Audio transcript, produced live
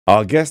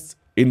Our guests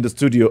in the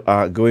studio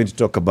are going to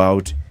talk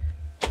about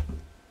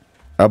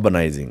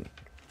urbanizing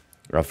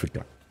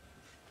Africa.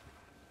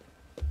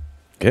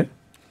 Okay?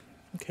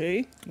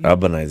 Okay.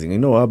 Urbanizing. You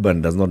know,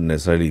 urban does not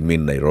necessarily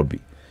mean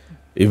Nairobi.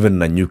 Even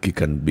Nanyuki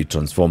can be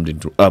transformed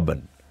into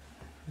urban.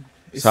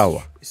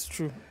 Sawa. It's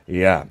true.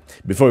 Yeah.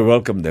 Before we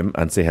welcome them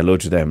and say hello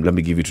to them, let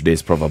me give you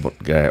today's proverb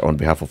on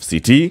behalf of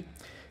CT.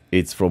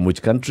 It's from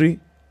which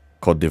country?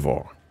 Côte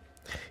d'Ivoire.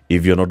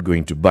 If you're not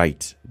going to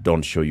bite,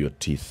 don't show your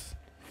teeth.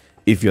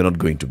 If you're not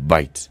going to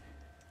bite,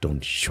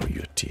 don't show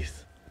your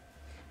teeth.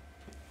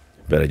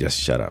 Better just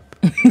shut up.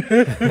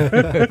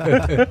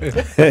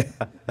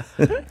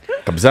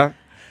 Kabza?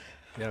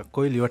 Yeah,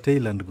 coil your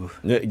tail and go.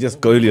 Yeah,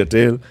 just coil your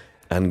tail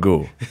and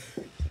go.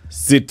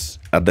 Sit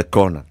at the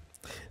corner.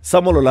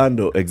 Samuel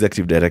Olando,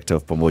 Executive Director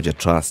of Pamoja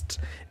Trust,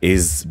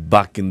 is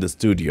back in the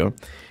studio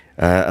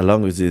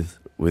along with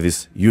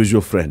his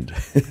usual friend,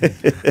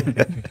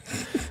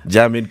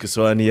 Jamin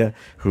Kusuania,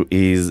 who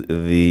is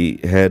the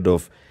head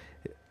of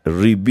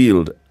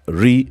Rebuild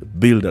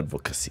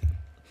Advocacy,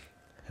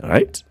 all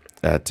right,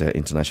 at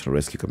International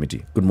Rescue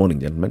Committee. Good morning,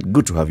 gentlemen.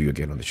 Good to have you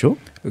again on the show.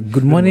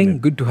 Good morning.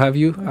 Good to have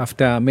you.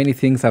 After many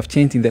things have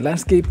changed in the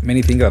landscape,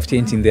 many things have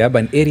changed in the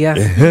urban areas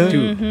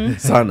too.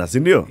 Sana,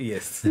 sindio?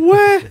 Yes.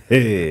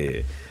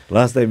 Hey.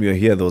 Last time you were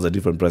here, there was a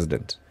different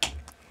president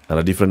and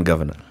a different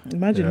governor.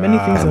 Imagine many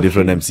things And have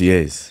different changed.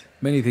 MCAs.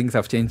 Many things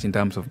have changed in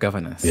terms of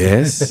governance.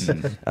 Yes.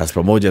 As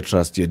Pamoja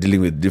Trust, you're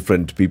dealing with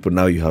different people.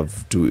 Now you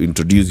have to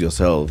introduce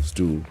yourselves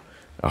to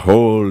a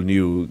whole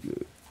new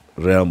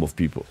realm of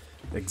people,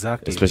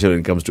 Exactly. especially when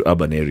it comes to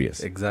urban areas.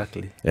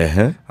 Exactly.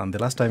 Uh-huh. And the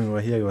last time you were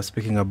here, you were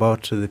speaking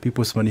about the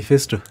People's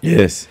Manifesto.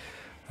 Yes.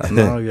 And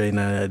now you're in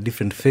a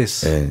different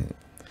phase.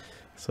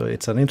 So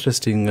it's an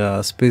interesting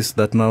space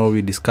that now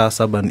we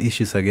discuss urban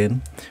issues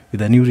again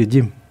with a new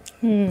regime.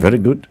 Very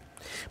good.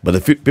 But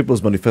the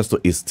People's Manifesto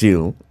is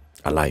still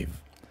alive.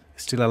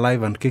 Still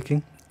alive and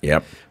kicking,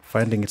 Yep.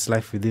 finding its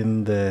life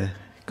within the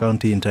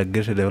county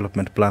integrated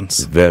development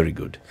plans. Very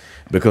good.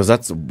 Because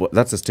that's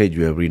the stage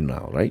we are in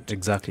now, right?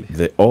 Exactly.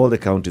 All the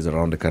counties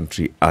around the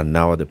country are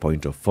now at the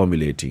point of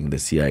formulating the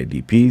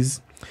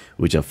CIDPs,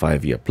 which are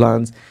 5-year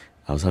plans.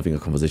 I was having a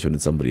conversation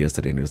with somebody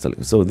yesterday and he was telling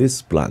me, so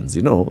these plans,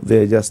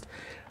 they're just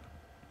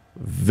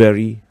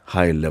very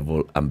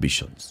high-level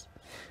ambitions.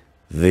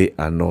 They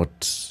are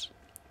not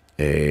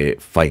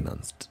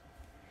financed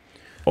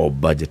or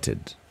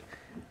budgeted.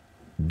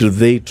 Do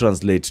they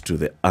translate to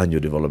the annual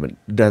development?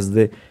 Does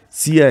the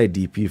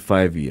CIDP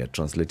 5-year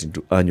translate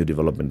into annual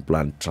development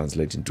plan,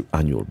 translate into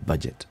annual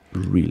budget?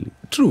 Really?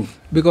 True,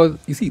 because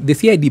you see, the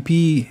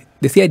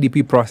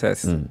CIDP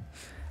process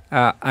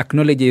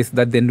acknowledges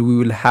that then we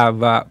will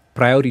have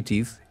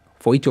priorities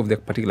for each of the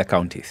particular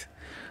counties.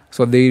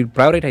 So they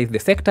prioritize the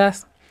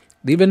sectors,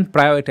 they even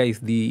prioritize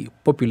the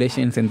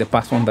populations and the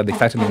persons that they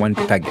certainly want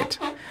to target.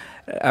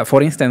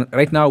 For instance,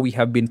 right now we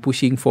have been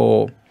pushing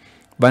for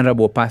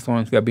vulnerable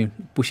persons, we have been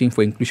pushing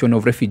for inclusion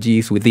of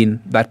refugees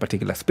within that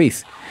particular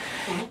space.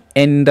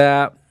 And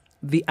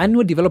the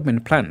annual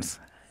development plans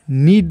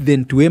need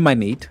then to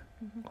emanate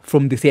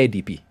from the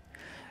CIDP.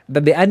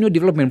 That the annual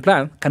development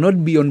plan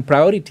cannot be on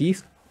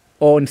priorities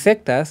or on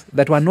sectors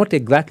that were not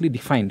exactly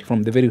defined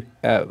from the very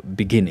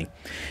beginning.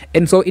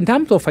 And so in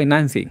terms of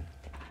financing,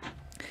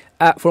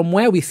 from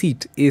where we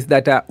sit is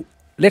that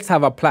let's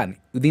have a plan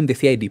within the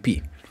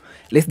CIDP.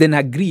 Let's then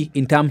agree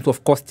in terms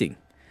of costing.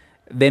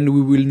 Then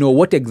we will know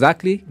what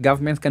exactly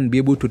governments can be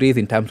able to raise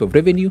in terms of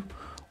revenue,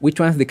 which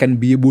ones they can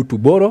be able to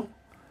borrow.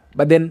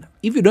 But then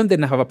if you don't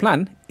then have a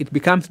plan, it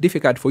becomes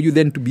difficult for you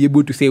then to be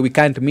able to say we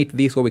can't meet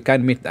this or we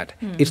can't meet that.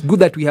 It's good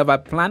that we have a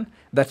plan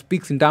that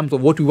speaks in terms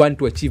of what we want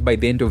to achieve by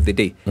the end of the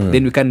day.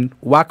 Then we can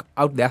work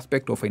out the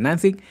aspect of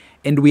financing,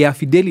 and we have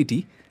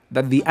fidelity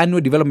that the annual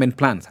development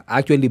plans are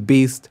actually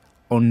based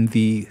on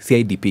the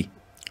CIDP.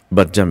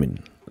 But Jamin,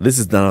 this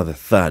is now the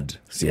third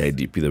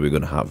CIDP that we're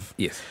going to have.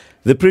 Yes.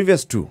 The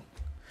previous two,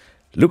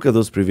 look at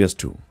those previous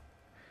two.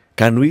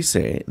 Can we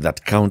say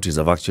that counties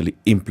have actually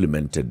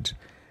implemented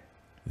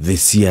the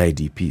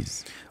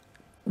CIDPs?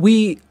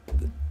 We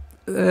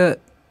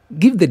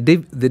give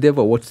the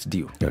devil what's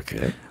due.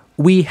 Okay.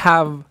 We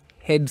have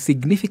had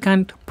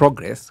significant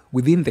progress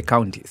within the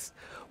counties.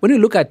 When you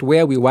look at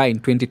where we were in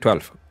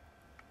 2012,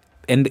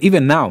 and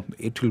even now,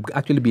 it will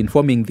actually be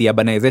informing the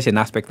urbanization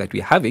aspect that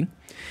we're having,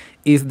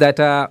 is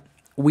that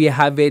we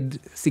have had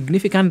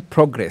significant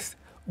progress.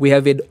 We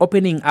have had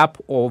opening up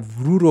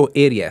of rural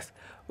areas.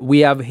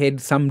 We have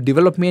had some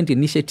development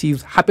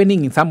initiatives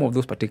happening in some of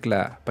those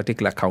particular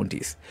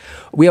counties.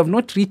 We have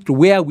not reached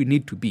where we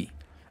need to be,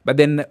 but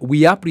then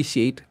we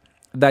appreciate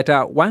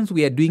that once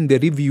we are doing the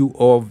review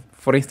of,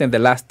 for instance, the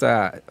last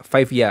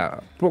 5-year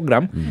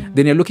program,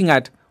 then you're looking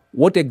at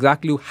what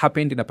exactly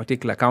happened in a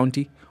particular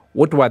county,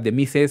 what were the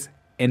misses,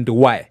 and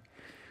why.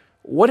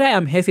 What I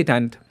am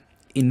hesitant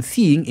in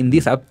seeing in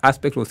this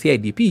aspect of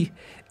CIDP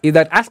is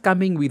that us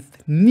coming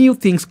with new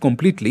things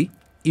completely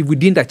if we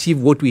didn't achieve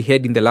what we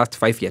had in the last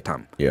 5-year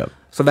term. Yeah.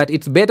 So that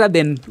it's better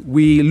than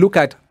we look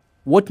at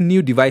what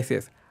new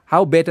devices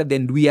how better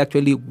then do we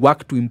actually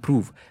work to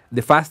improve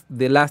the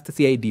last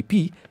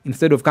CIDP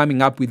instead of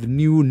coming up with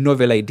new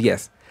novel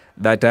ideas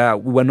that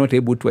we were not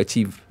able to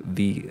achieve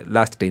the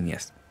last 10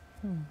 years.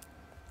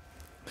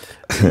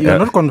 You're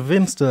not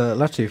convinced,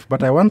 Latif,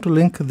 but I want to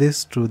link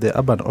this to the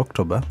Urban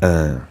October.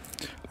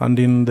 And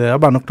in the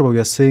Urban October, we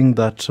are saying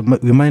that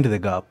we mind the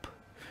gap.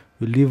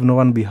 We leave no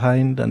one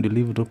behind and we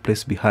leave no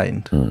place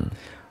behind.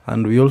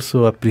 And we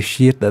also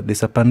appreciate that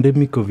there's a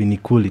pandemic of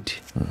inequality.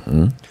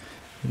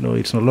 You know,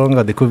 it's no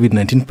longer the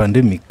COVID-19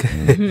 pandemic.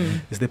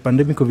 It's the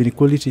pandemic of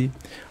inequality.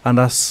 And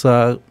as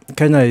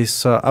Kenya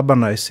is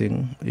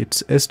urbanizing,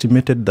 it's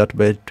estimated that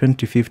by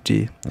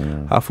 2050,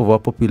 half of our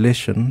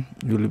population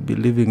will be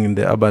living in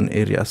the urban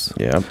areas.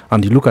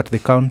 And you look at the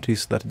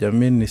counties that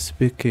Jamin is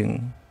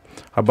speaking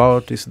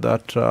about, is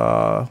that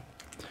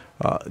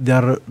they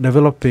are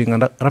developing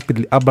and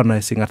rapidly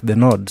urbanizing at the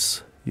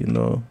nodes. You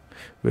know,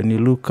 when you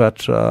look at,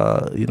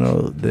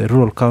 the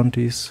rural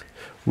counties,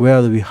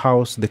 where we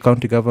house the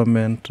county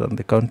government and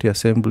the county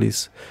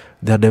assemblies,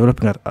 they are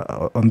developing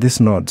on these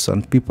nodes,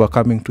 and people are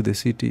coming to the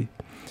city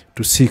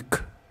to seek,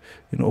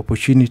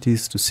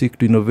 opportunities, to seek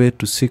to innovate,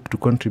 to seek to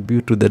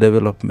contribute to the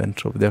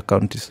development of their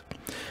counties.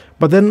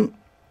 But then,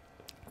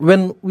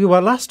 when we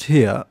were last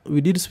here, we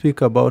did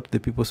speak about the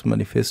People's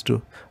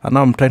Manifesto, and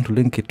now I'm trying to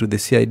link it to the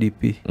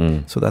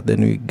CIDP, so that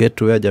then we get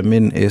to where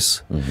Jamin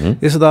is.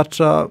 Is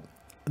that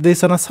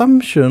there's an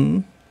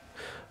assumption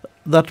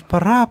that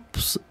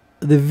perhaps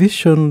the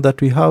vision that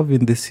we have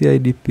in the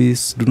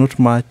CIDPs do not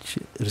match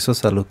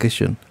resource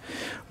allocation.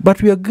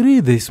 But we agree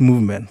there is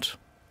movement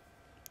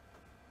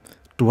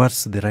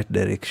towards the right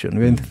direction.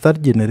 We're in the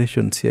third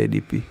generation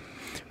CIDP.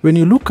 When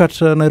you look at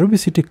Nairobi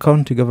City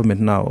County government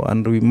now,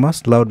 and we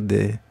must laud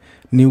the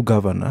new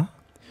governor,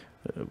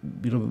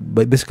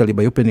 basically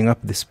by opening up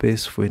the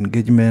space for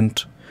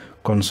engagement,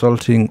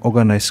 consulting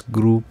organized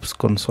groups,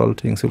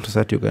 consulting civil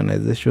society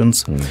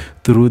organizations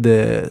through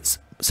the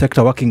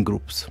sector working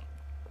groups.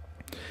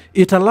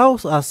 It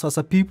allows us as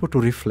a people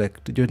to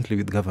reflect jointly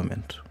with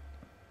government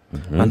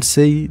and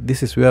say,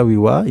 this is where we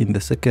were in the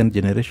second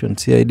generation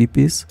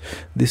CIDPs.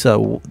 These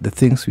are the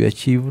things we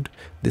achieved.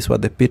 These were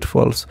the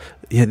pitfalls.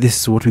 Yeah, this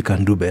is what we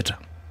can do better.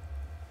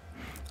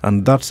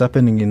 And that's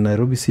happening in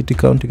Nairobi City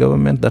County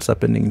government. That's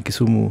happening in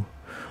Kisumu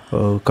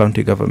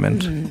County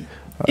government.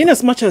 In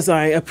as much as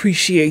I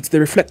appreciate the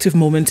reflective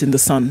moment in the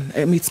sun,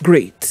 it's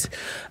great.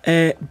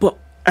 But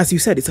as you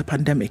said, it's a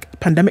pandemic.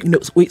 Pandemic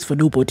waits for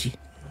nobody.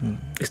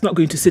 It's not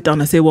going to sit down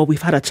and say, well,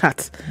 we've had a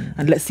chat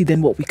and let's see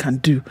then what we can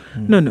do.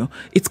 No.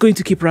 It's going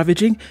to keep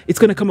ravaging. It's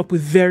going to come up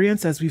with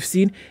variants, as we've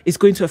seen. It's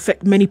going to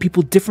affect many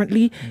people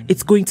differently.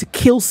 It's going to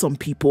kill some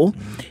people.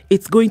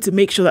 It's going to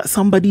make sure that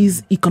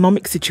somebody's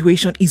economic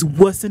situation is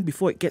worsened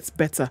before it gets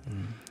better.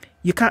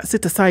 You can't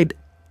sit aside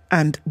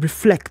and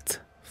reflect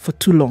for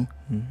too long.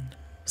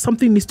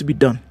 Something needs to be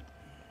done.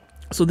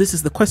 So this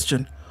is the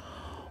question.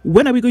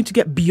 When are we going to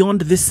get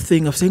beyond this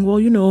thing of saying, well,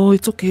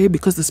 it's okay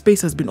because the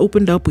space has been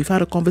opened up, we've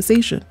had a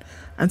conversation,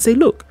 and say,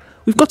 look,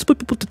 we've got to put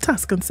people to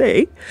task and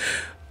say,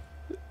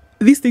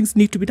 these things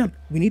need to be done.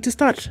 We need to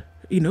start,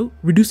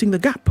 reducing the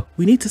gap.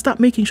 We need to start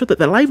making sure that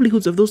the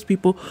livelihoods of those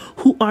people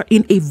who are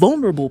in a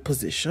vulnerable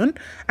position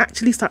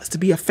actually starts to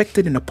be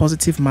affected in a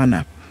positive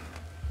manner.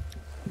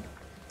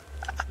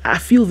 I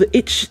feel the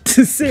itch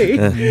to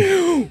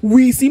say,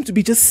 we seem to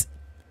be just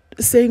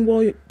saying,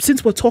 well,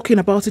 since we're talking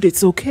about it,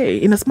 it's okay.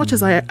 In as much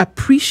as I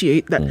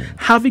appreciate that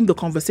having the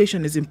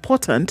conversation is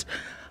important,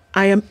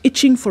 I am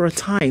itching for a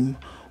time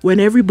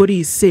when everybody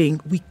is saying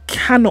we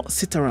cannot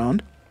sit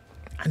around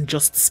and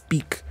just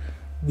speak.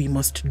 We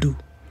must do.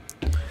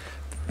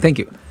 Thank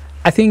you.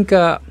 I think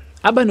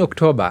Urban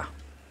October,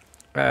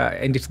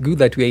 and it's good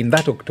that we're in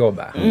that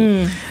October.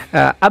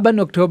 Urban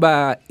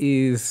October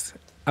is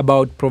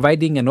about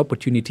providing an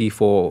opportunity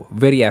for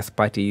various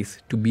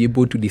parties to be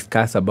able to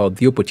discuss about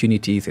the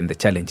opportunities and the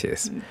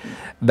challenges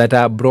that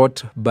are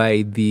brought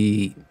by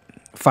the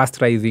fast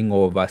rising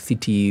of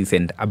cities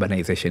and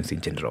urbanizations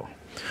in general.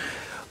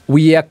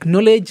 We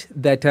acknowledge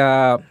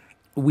that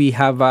we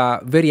have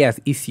various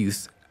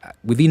issues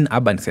within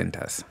urban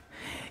centers.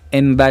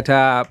 And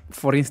that,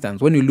 for instance,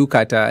 when you look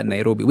at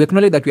Nairobi, we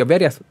acknowledge that we have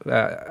various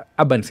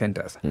urban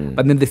centers,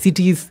 but then the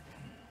cities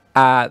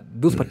are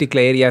those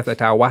particular areas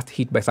that are worst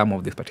hit by some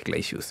of these particular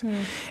issues.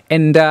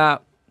 And the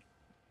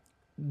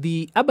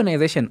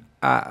urbanization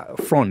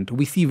front,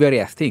 we see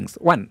various things.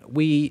 One,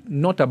 we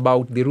note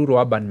about the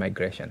rural-urban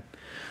migration.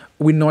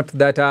 We note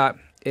that,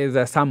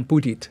 as some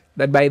put it,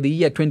 that by the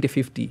year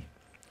 2050,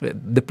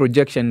 the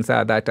projections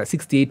are that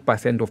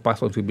 68% of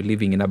persons will be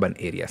living in urban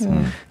areas.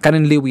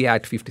 Currently, we are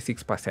at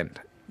 56%.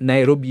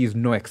 Nairobi is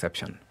no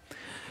exception.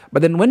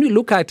 But then when we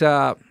look at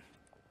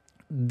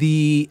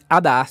the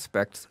other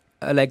aspects,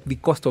 like the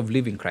cost of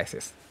living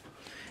crisis.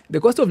 The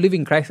cost of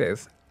living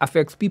crisis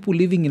affects people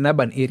living in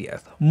urban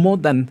areas more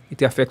than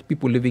it affects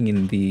people living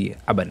in the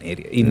urban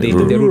area, in the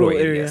rural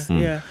areas.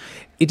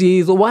 It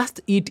is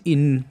worst hit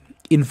in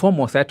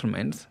informal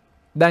settlements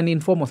than in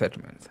formal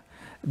settlements.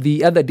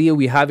 The other day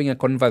we're having a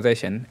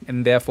conversation,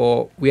 and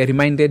therefore we are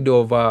reminded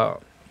of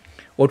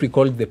what we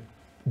call the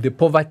the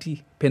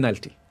poverty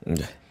penalty.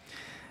 Yeah.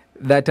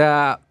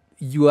 That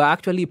you are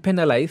actually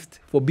penalized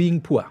for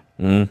being poor,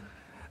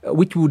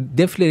 which would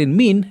definitely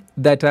mean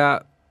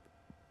that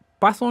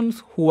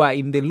persons who are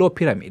in the low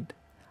pyramid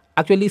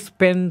actually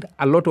spend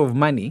a lot of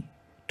money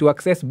to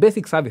access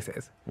basic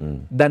services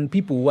than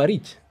people who are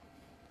rich.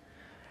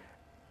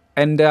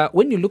 And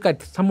when you look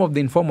at some of the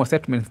informal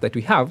settlements that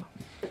we have,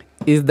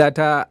 is that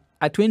a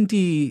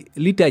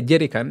 20-liter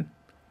jerrycan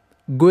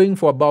going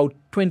for about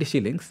 20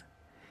 shillings,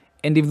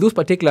 and if those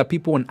particular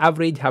people on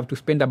average have to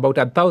spend about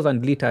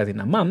 1,000 liters in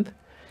a month,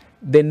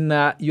 then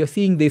you're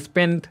seeing they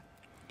spend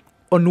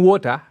on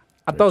water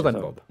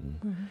 1,000 bob.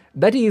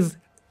 That is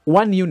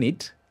one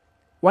unit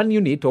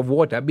of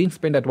water being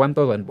spent at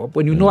 1,000 bob.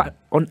 When you know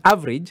on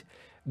average,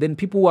 then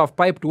people who have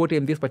piped water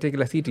in this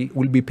particular city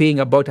will be paying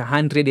about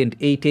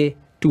 180,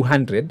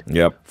 200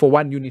 for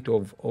 1 unit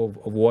of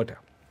water.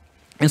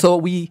 And so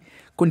we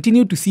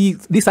continue to see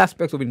these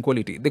aspects of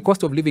inequality. The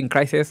cost of living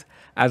crisis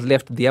has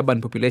left the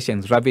urban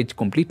populations ravaged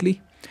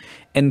completely.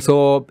 And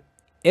so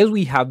as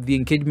we have the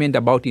engagement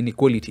about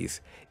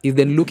inequalities, is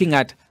then looking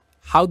at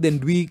how then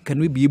can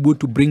we be able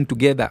to bring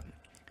together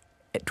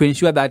to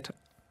ensure that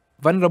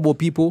vulnerable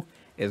people,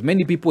 as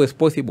many people as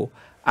possible,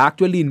 are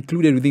actually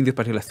included within this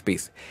particular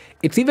space.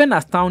 It's even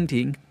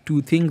astounding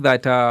to think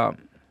that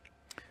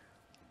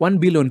 1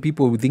 billion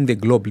people within the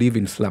globe live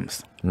in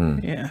slums.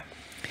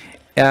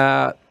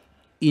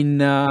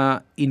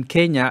 In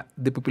Kenya,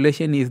 the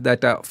population is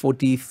that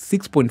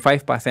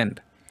 46.5%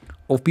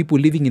 of people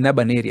living in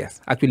urban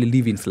areas actually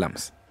live in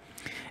slums.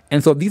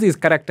 And so this is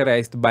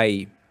characterized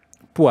by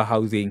poor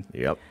housing,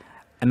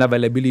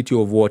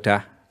 unavailability of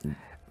water,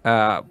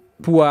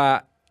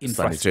 poor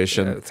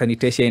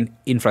sanitation,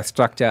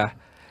 infrastructure.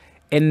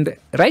 And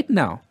right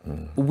now,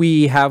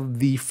 we have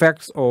the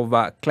effects of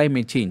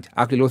climate change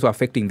actually also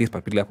affecting these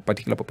particular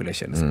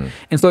populations.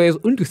 And so as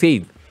Untu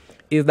said,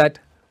 is that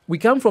we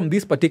come from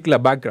this particular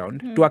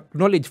background to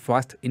acknowledge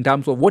first in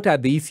terms of what are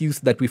the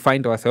issues that we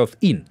find ourselves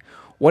in.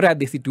 What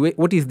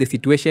is the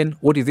situation?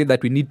 What is it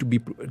that we need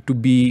to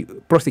be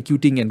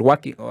prosecuting and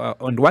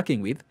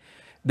working with?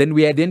 Then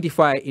we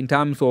identify in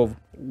terms of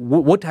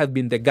what have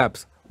been the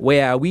gaps,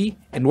 where are we,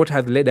 and what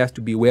has led us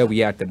to be where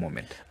we are at the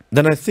moment.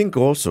 Then I think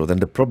also then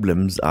the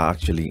problems are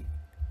actually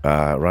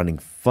running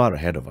far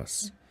ahead of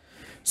us,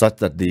 such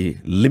that the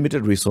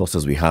limited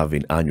resources we have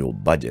in annual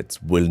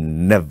budgets will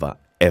never,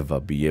 ever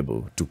be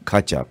able to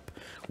catch up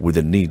with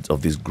the needs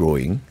of this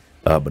growing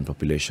urban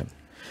population.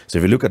 So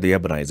if you look at the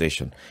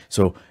urbanization,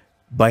 so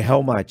by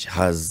how much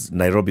has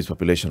Nairobi's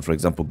population, for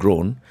example,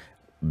 grown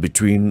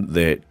between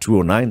the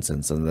 2009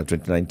 census and the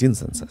 2019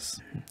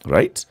 census,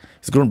 right?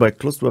 It's grown by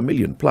close to 1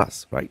 million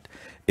plus, right?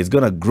 It's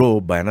going to grow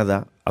by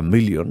another 1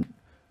 million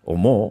or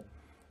more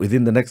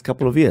within the next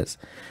couple of years.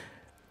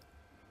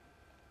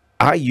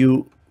 Are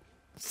you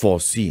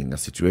foreseeing a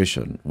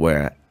situation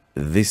where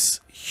this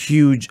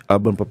huge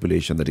urban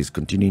population that is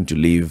continuing to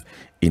live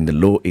in the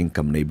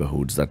low-income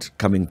neighborhoods, that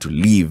coming to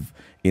live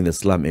in the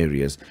slum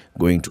areas,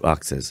 going to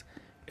access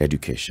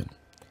education,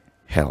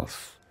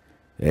 health,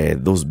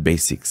 those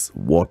basics,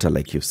 water,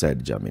 like you've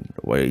said, Jamin,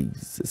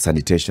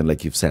 sanitation,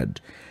 like you've said?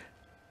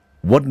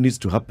 What needs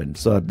to happen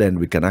so that then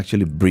we can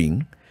actually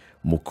bring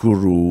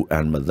Mukuru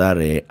and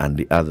Mathare and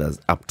the others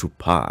up to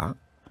par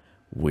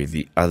with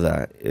the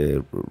other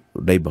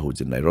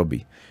neighborhoods in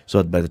Nairobi, so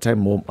that by the time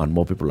more and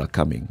more people are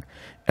coming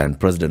and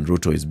President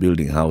Ruto is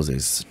building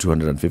houses,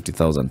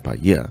 250,000 per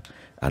year,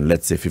 and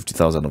let's say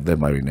 50,000 of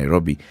them are in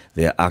Nairobi,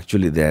 they are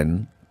actually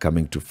then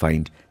coming to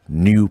find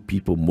new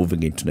people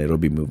moving into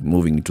Nairobi,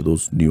 moving into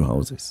those new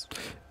houses.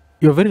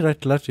 You're very right,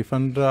 Latif,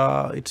 and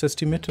it's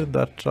estimated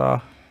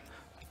that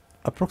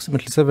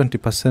approximately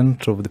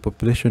 70% of the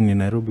population in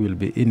Nairobi will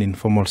be in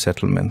informal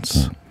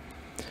settlements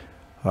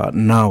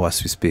now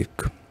as we speak.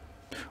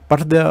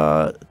 But there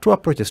are two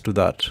approaches to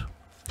that.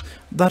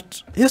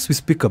 That, yes, we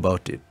speak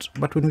about it,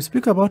 but when we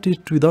speak about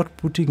it without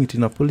putting it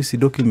in a policy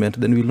document,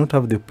 then we will not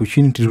have the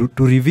opportunity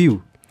to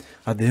review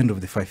at the end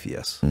of the 5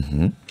 years,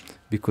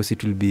 because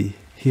it will be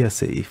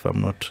hearsay if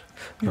I'm not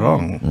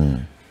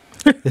wrong.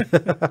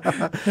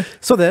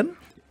 So then,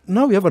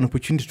 now we have an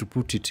opportunity to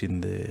put it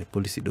in the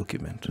policy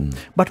document.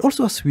 But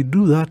also as we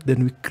do that,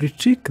 then we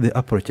critique the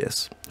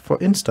approaches.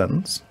 For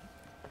instance,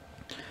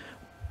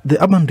 the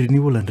urban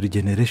renewal and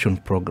regeneration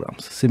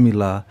programs,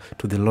 similar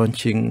to the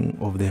launching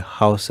of the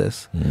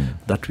houses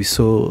that we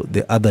saw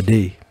the other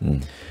day.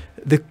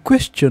 The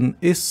question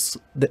is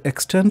the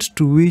extent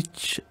to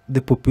which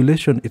the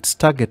population it's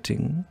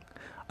targeting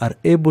are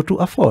able to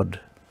afford.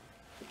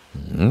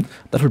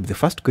 That will be the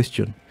first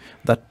question.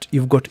 That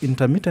you've got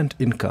intermittent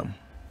income.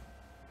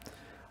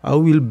 How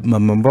will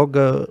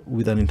Mamamboga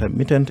with an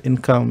intermittent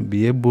income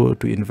be able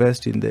to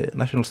invest in the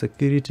national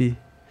security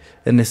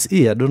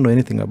NSE? I don't know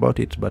anything about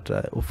it, but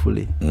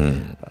hopefully,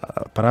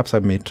 perhaps I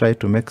may try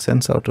to make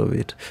sense out of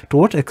it. To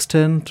what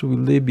extent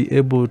will they be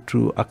able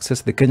to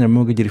access the Kenya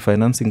Mortgage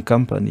Refinancing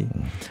Company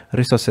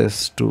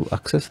resources to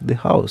access the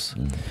house?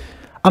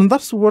 And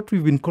that's what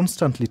we've been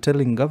constantly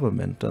telling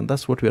government, and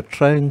that's what we are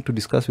trying to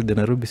discuss with the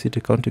Nairobi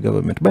City County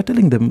government, by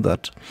telling them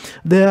that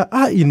there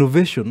are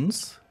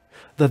innovations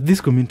that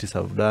these communities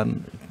have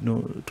done,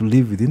 to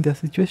live within their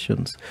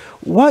situations.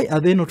 Why are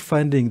they not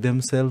finding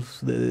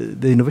themselves,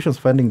 the innovations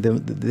finding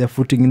their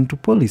footing into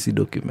policy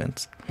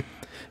documents?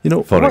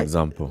 For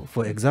example,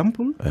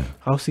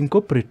 housing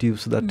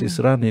cooperatives that is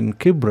run in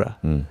Kibra.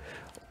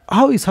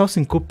 How is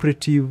housing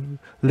cooperative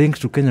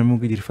linked to Kenya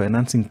Mortgage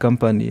Refinancing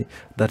Company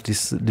that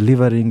is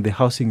delivering the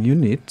housing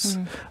units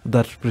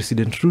that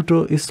President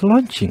Ruto is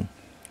launching?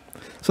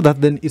 So that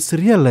then it's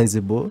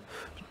realizable,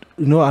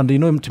 and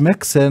it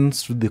makes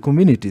sense to the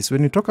communities.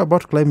 When you talk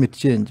about climate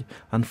change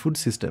and food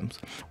systems,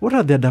 what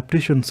are the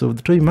adaptations of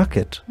the toy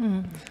market?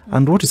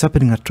 And what is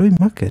happening at toy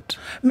market?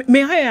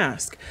 May I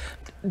ask,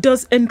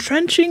 does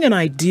entrenching an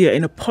idea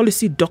in a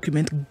policy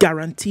document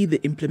guarantee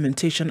the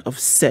implementation of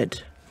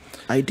said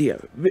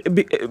idea?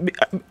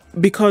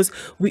 Because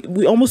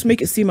we almost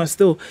make it seem as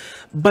though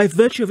by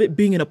virtue of it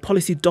being in a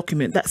policy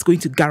document, that's going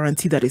to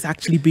guarantee that it's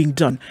actually being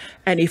done.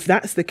 And if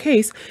that's the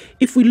case,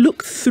 if we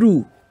look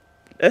through,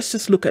 let's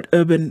just look at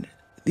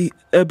the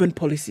urban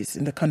policies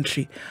in the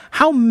country,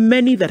 how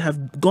many that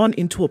have gone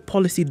into a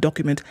policy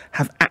document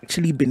have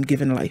actually been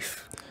given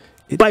life?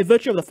 By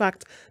virtue of the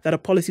fact that a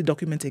policy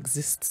document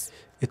exists.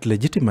 It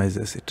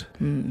legitimizes it.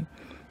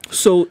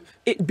 So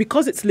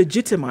because it's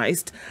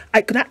legitimized,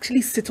 I can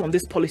actually sit on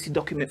this policy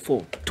document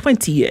for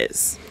 20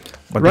 years,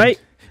 right?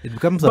 It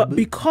becomes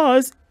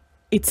because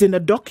it's in a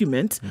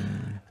document,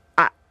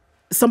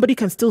 somebody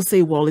can still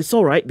say, well, it's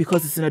all right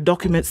because it's in a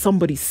document,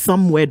 somebody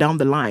somewhere down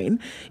the line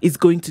is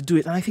going to do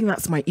it. And I think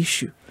that's my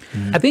issue.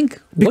 I think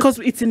because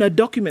it's in a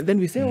document, then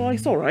we say, oh,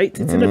 it's all right.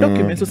 It's in a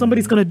document, so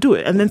somebody's going to do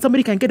it. And then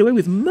somebody can get away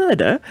with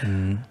murder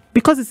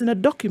because it's in a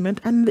document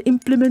and the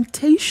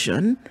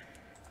implementation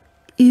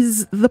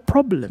is the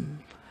problem.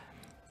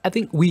 I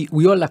think we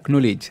all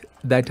acknowledge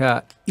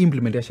that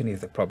implementation is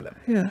the problem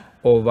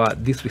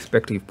of these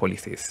respective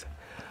policies.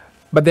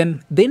 But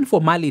then the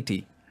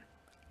informality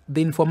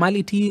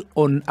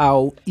on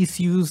how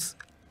issues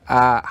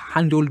are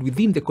handled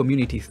within the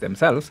communities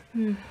themselves,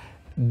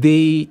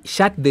 they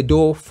shut the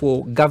door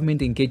for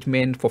government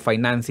engagement, for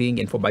financing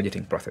and for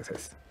budgeting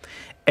processes.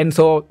 And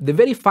so the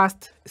very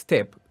first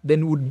step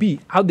then would be,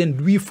 how then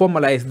do we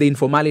formalize the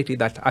informality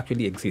that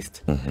actually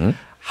exists?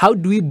 How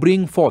do we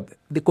bring forth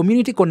the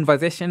community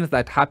conversations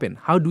that happen?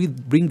 How do we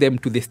bring them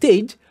to the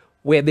stage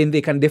where then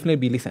they can definitely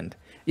be listened?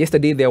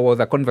 Yesterday, there was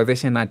a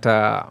conversation at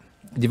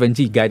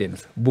Jivanji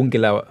Gardens, Bunge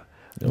la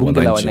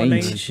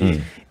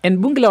Wananchi.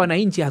 And Bunge la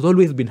Wananchi has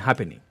always been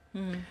happening.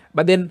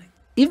 But then,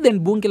 if then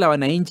Bunge la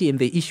Wananchi and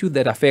the issues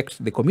that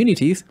affect the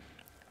communities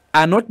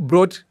are not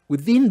brought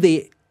within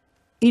the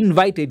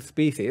invited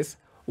spaces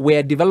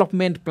where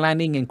development,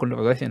 planning, and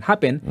conversation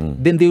happen,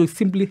 then they will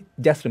simply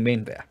just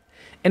remain there.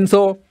 And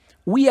so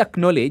we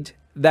acknowledge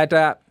that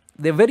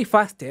the very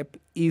first step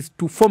is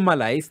to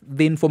formalize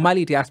the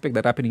informality aspect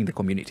that happen in the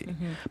community.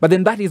 But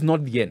then that is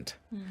not the end.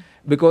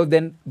 Because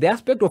then the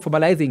aspect of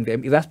formalizing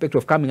them is the aspect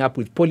of coming up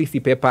with policy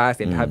papers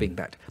and having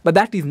that. But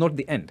that is not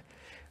the end.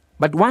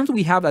 But once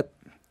we have at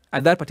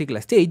that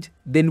particular stage,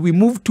 then we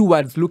move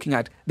towards looking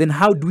at then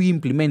how do we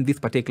implement these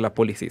particular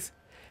policies.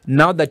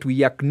 Now that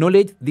we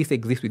acknowledge this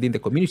exists within the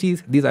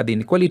communities, these are the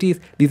inequalities,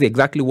 this is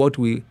exactly what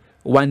we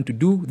want to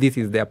do, this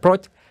is the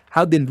approach,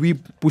 how then do we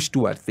push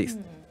towards this?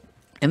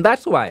 And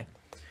that's why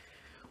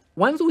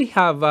once we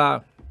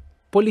have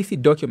policy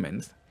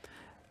documents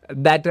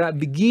that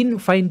begin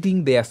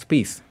finding their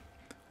space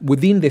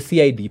within the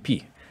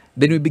CIDP,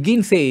 then we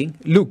begin saying,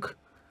 look,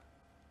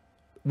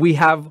 we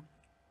have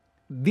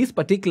these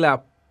particular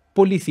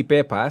policy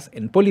papers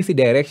and policy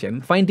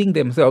direction finding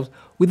themselves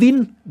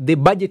within the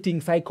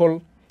budgeting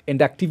cycle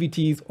and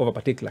activities of a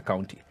particular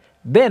county.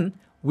 Then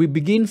we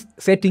begin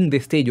setting the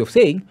stage of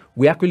saying,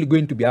 we're actually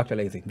going to be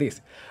actualizing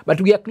this.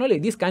 But we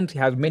acknowledge this country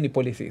has many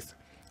policies.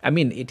 I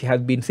mean, it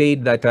has been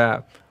said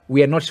that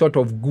we are not short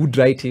of good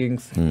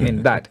writings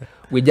in that.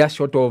 We're just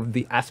short of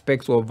the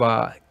aspects of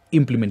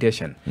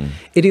implementation.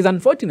 It is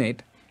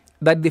unfortunate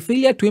that the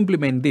failure to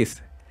implement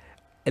this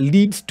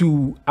leads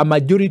to a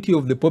majority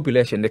of the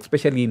population,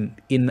 especially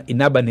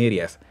in urban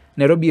areas.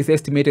 Nairobi is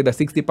estimated that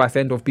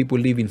 60% of people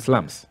live in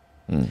slums.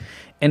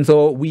 And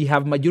so we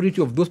have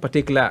majority of those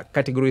particular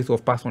categories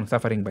of persons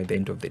suffering by the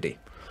end of the day.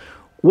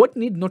 What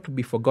needs not to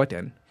be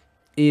forgotten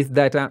is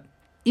that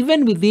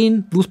even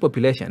within those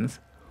populations,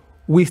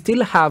 we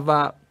still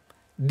have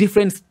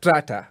different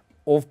strata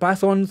of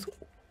persons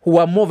who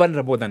are more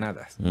vulnerable than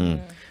others.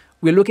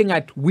 We're looking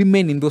at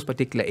women in those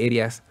particular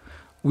areas.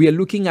 We are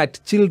looking at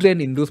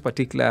children in those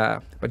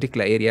particular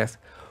areas.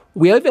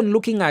 We are even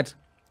looking at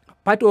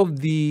part of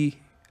the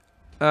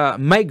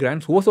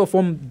migrants who also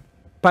form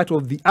part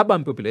of the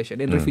urban population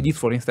and refugees,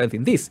 for instance,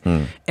 in this.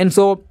 And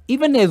so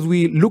even as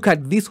we look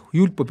at this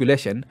huge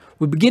population,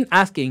 we begin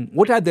asking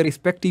what are the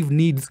respective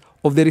needs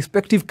of the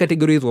respective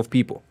categories of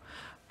people?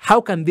 How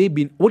can they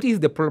be, what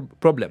is the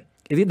problem?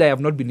 Is it they have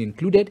not been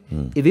included?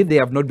 Is it they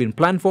have not been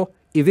planned for?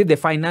 Is it the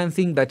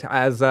financing that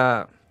has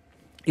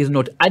is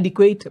not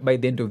adequate by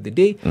the end of the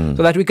day,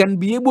 so that we can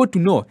be able to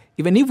know,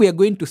 even if we are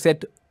going to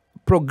set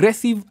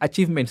progressive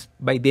achievements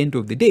by the end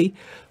of the day,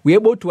 we're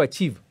able to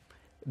achieve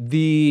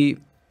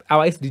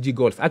our SDG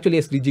goals. Actually,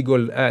 SDG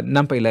goal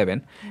number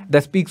 11,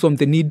 that speaks on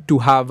the need to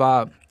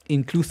have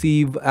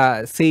inclusive,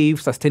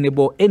 safe,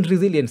 sustainable, and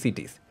resilient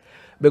cities.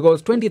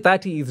 Because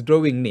 2030 is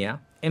drawing near.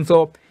 And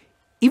so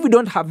if we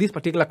don't have these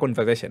particular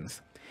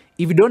conversations,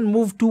 if we don't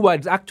move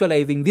towards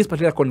actualizing this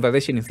particular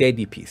conversation in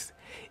CIDPs,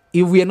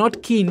 if we are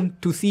not keen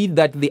to see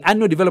that the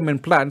annual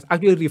development plans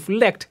actually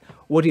reflect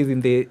what is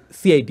in the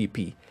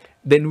CIDP,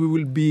 then we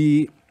will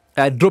be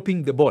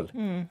dropping the ball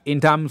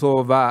in terms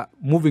of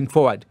moving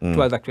forward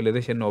towards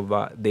actualization of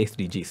the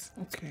SDGs.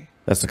 Okay.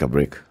 Let's take a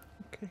break.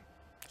 Okay.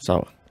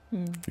 So,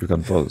 you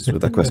can pause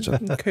with a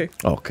question. Okay.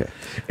 Okay.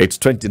 It's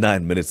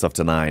 29 minutes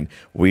after 9.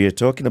 We are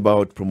talking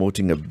about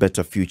promoting a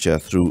better future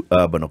through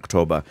Urban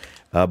October.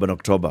 Urban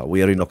October.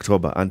 We are in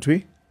October, aren't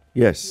we?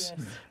 Yes.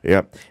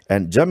 Yeah.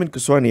 And Jamin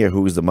Kusuania,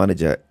 who is the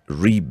manager,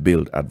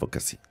 Rebuild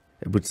Advocacy.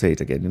 I would say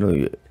it again. You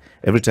know,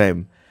 every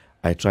time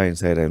I try and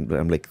say it,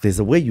 I'm like, there's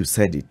a way you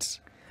said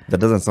it that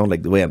doesn't sound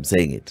like the way I'm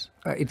saying it.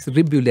 It's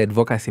Rebuild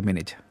Advocacy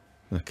Manager.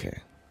 Okay.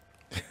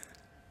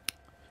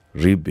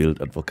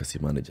 Rebuild Advocacy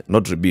Manager.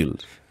 Not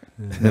rebuild.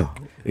 No.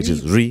 It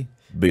is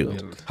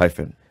rebuild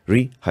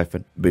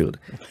build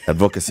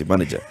advocacy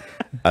manager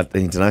at the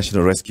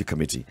International Rescue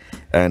Committee.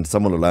 And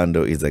Samuel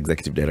Olando is the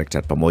executive director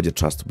at Pamoja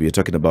Trust. We are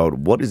talking about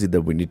what is it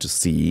that we need to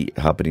see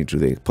happening to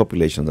the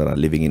population that are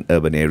living in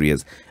urban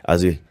areas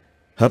as we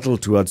hurtle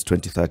towards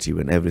 2030,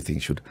 when everything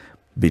should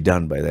be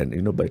done by then.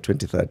 You know, by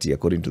 2030,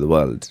 according to the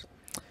world,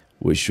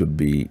 we should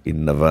be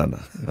in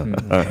Nirvana.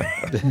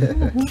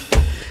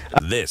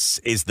 This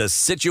is the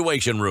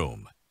Situation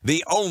Room,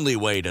 the only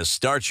way to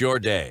start your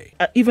day.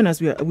 Even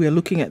as we are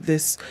looking at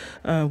this,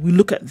 we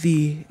look at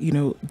the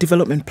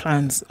development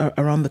plans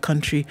around the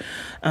country.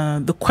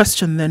 The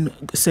question then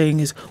saying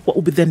is, what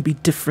would then be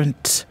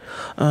different?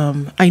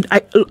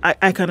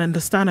 I can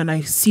understand, and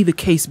I see the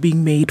case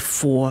being made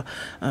for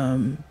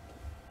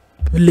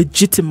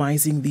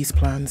legitimizing these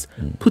plans,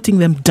 putting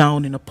them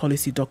down in a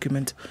policy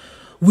document,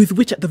 with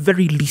which at the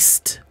very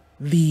least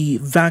the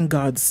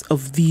vanguards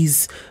of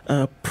these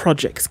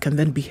projects can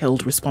then be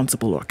held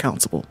responsible or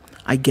accountable.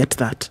 I get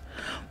that.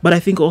 But I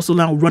think also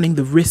now running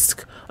the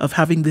risk of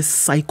having this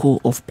cycle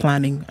of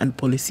planning and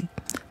policy.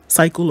 So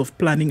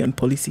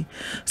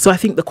I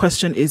think the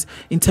question is,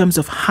 in terms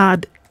of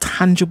hard,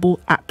 tangible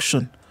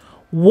action,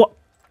 what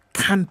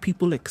can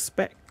people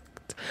expect?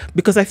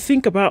 Because I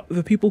think about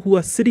the people who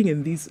are sitting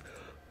in these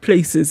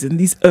places, in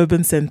these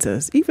urban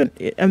centers,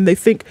 and they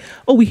think,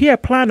 oh, we hear a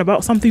plan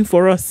about something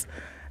for us.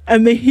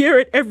 And they hear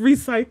it every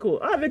cycle.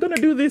 They're going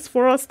to do this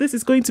for us. This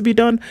is going to be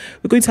done.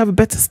 We're going to have a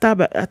better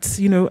stab at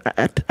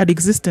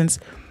existence.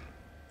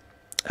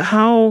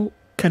 How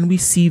can we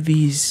see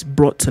these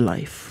brought to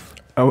life?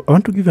 I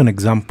want to give you an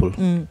example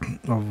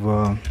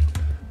of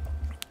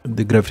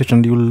the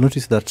gravitation. You will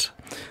notice that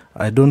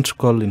I don't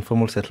call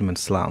informal settlement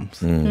slums.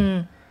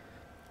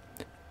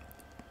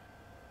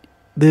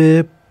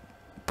 The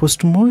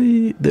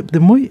post-Moi, the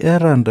Moi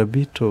era and a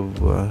bit of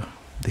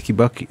the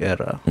Kibaki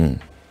era,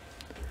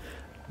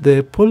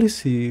 the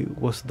policy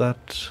was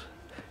that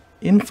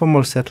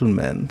informal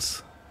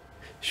settlements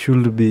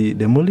should be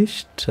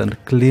demolished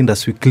and cleaned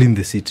as we clean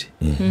the city.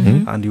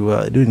 And you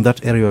were during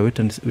that area, you were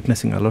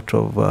witnessing a lot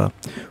of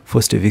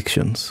forced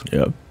evictions.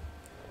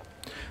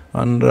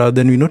 And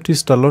then we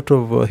noticed a lot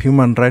of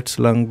human rights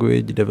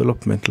language,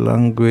 development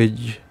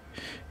language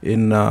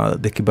in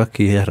the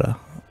Kibaki era.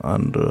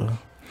 And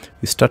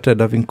we started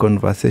having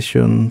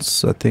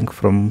conversations, I think,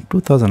 from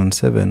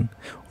 2007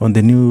 on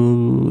the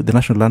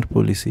National Land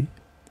Policy,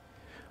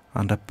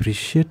 and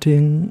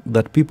appreciating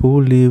that people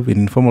who live in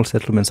informal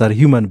settlements are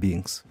human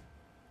beings.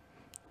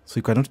 So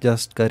you cannot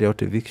just carry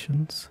out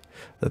evictions,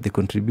 that they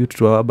contribute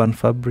to our urban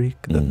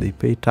fabric, that they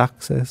pay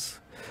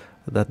taxes,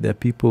 that there are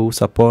people who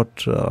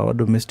support our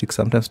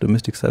sometimes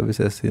domestic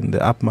services in the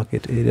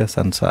upmarket areas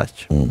and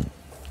such.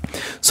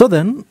 So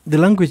then the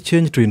language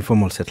changed to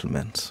informal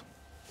settlements.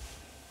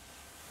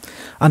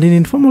 And in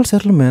informal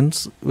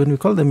settlements, when we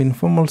call them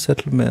informal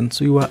settlements,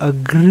 we were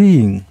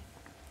agreeing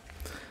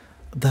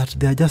that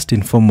they are just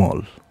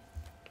informal.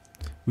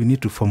 We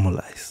need to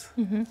formalize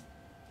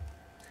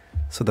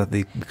so that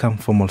they become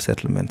formal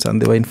settlements.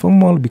 And they were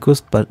informal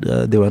because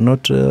they were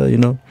not, they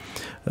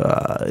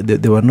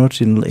were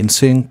not in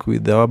sync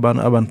with the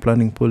urban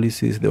planning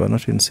policies. They were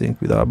not in sync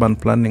with the urban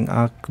planning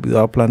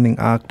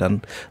act,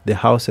 and the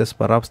houses.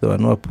 Perhaps there were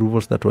no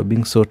approvals that were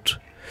being sought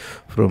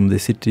from the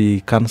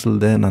city council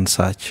then and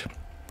such.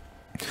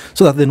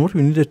 So that then what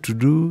we needed to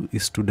do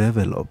is to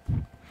develop.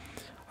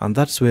 And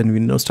that's when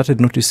we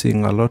started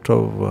noticing a lot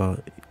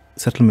of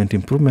settlement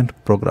improvement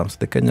programs.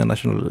 The Kenya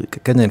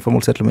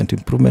Informal Settlement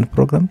Improvement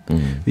Program,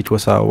 which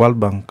was a World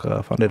Bank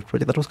funded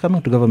project that was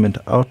coming to government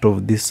out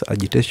of this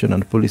agitation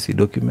and policy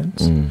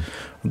documents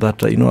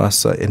that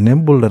has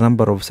enabled a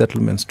number of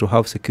settlements to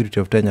have security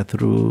of tenure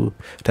through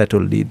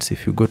title deeds.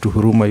 If you go to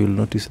Huruma, you'll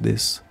notice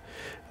this.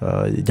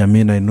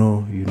 Jamin, I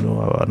know, you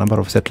know, a number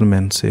of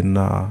settlements in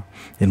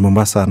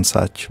Mombasa and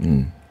such.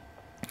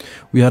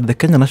 We had the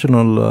Kenya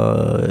National,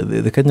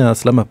 the Kenya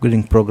Slum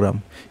Upgrading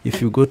Program.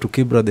 If you go to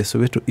Kibra, the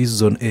Soweto East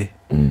Zone A,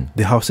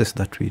 the houses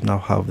that we now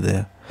have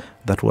there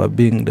that were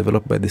being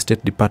developed by the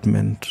State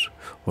Department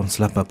on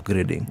slum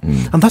upgrading.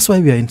 And that's why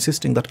we are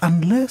insisting that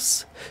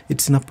unless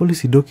it's in a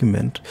policy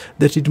document,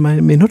 that it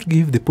may not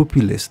give the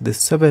populace, the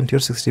 70 or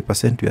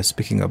 60% we are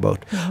speaking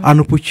about, an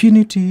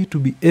opportunity to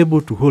be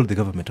able to hold the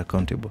government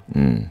accountable.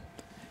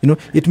 You know,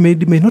 it may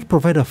not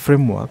provide a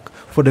framework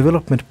for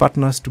development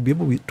partners to be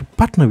able to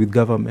partner with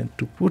government,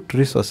 to put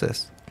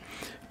resources,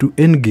 to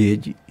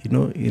engage, you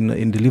know,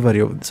 in delivery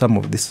of some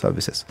of these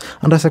services.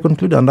 And as I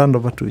conclude and hand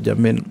over to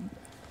Jamin,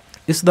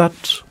 is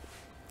that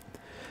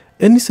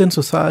any sane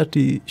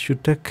society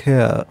should take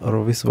care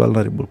of its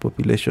vulnerable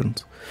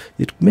populations.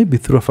 It may be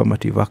through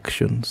affirmative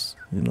actions,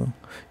 you know.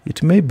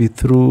 It may be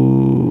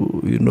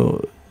through, you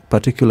know,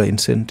 particular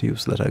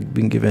incentives that are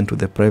being given to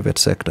the private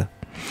sector.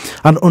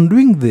 And on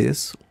doing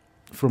this,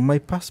 from my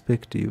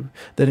perspective,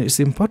 then it's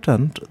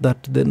important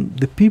that then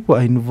the people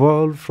are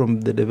involved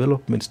from the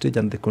development stage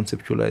and the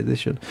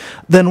conceptualization.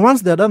 Then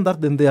once they are done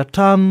that, then they are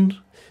turned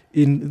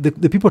in,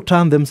 the people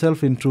turn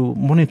themselves into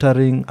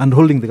monitoring and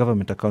holding the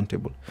government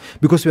accountable.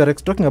 Because we are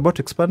talking about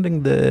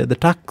expanding the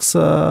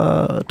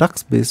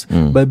tax base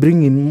by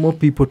bringing more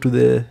people to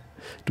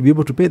be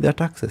able to pay their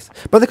taxes.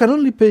 But they can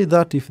only pay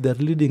that if they are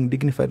leading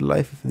dignified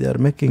life, if they are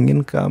making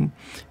income,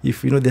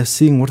 if, you know, they are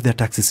seeing what their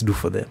taxes do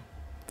for them.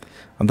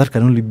 And that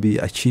can only be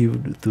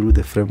achieved through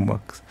the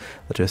frameworks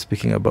that we are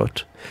speaking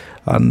about.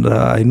 And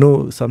I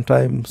know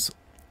sometimes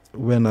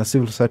when our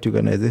civil society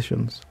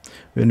organizations,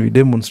 when we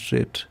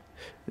demonstrate,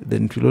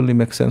 then it will only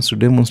make sense to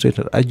demonstrate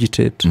and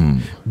agitate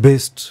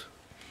based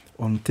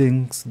on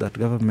things that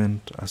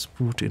government has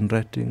put in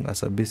writing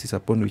as a basis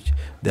upon which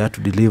they are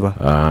to deliver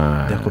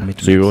their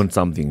commitments. So you want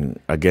something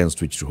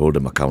against which to hold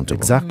them accountable.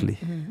 Exactly.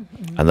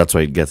 And that's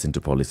why it gets into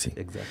policy.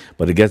 Exactly.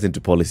 But it gets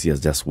into policy as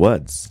just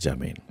words,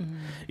 Jamin.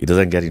 It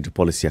doesn't get into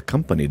policy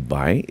accompanied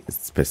by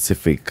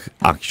specific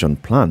action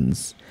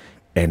plans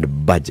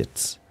and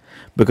budgets,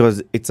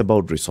 because it's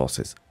about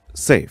resources.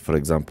 Say, for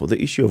example,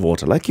 the issue of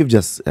water, like you've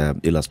just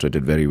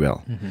illustrated very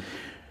well.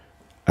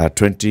 A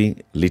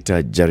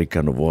 20-liter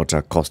jerrycan of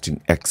water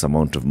costing X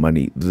amount of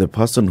money. The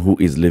person who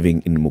is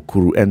living in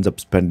Mukuru ends up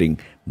spending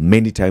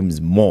many times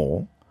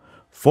more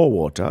for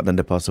water than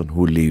the person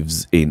who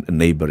lives in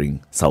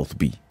neighboring South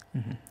B.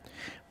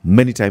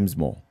 Many times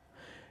more.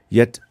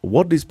 Yet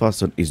what this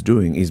person is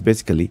doing is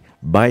basically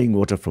buying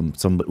water from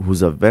somebody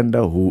who's a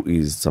vendor who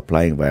is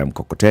supplying via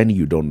Mkokoteni.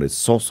 You don't know the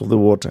source of the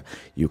water.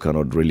 You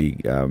cannot really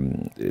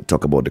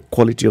talk about the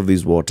quality of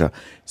this water.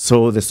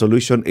 So the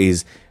solution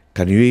is,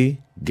 can we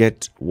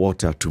get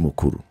water to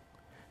Mukuru?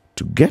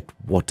 To get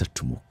water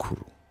to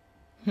Mukuru,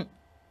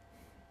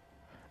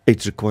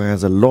 it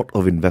requires a lot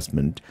of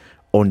investment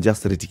on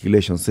just the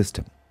reticulation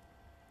system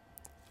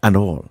and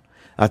all.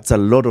 That's a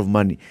lot of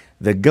money.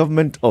 The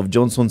government of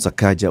Johnson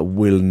Sakaja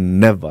will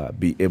never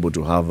be able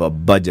to have a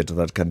budget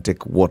that can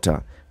take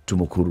water to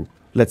Mukuru.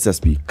 Let's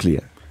just be clear.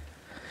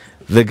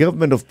 The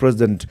government of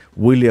President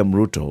William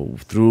Ruto,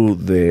 through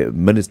the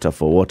Minister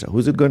for Water, who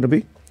is it going to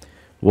be?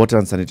 Water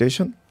and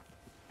Sanitation?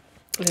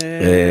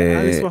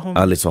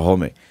 Alice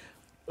Wahome.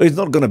 Is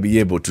not going to be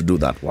able to do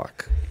that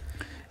work.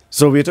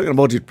 So we're talking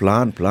about it,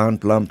 plan.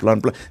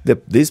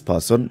 This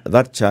person,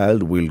 that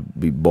child will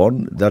be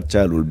born, that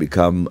child will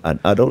become an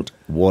adult,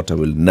 water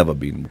will never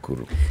be in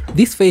Mukuru.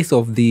 This phase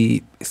of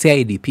the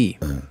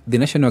CIDP, the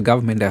national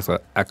government has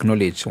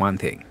acknowledged one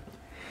thing,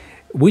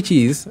 which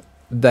is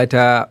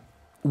that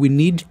we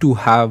need to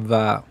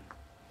have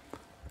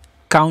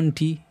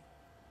county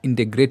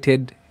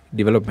integrated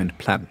development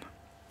plan.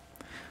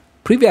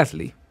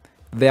 Previously,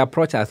 the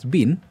approach has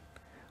been,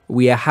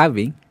 we are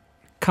having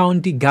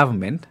county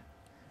government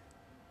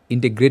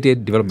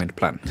integrated development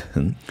plan.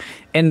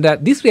 And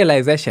this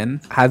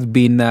realization has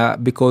been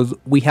because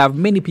we have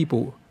many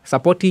people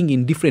supporting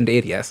in different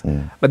areas,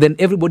 but then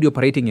everybody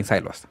operating in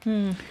silos.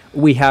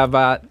 We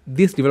have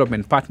this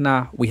development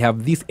partner, we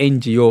have this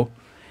NGO.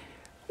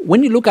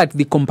 When you look at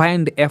the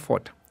combined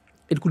effort,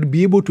 it could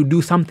be able to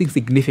do something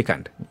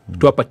significant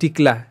to a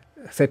particular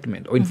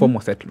settlement or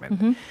informal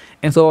settlement.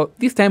 And so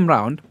this time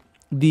round,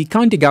 the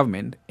county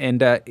government and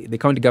the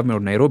county government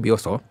of Nairobi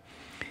also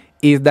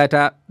is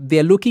that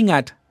they're looking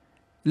at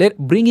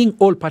bringing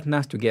all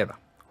partners together.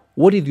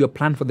 What is your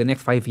plan for the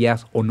next 5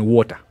 years on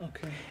water?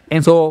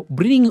 And so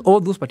bringing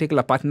all those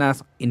particular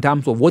partners in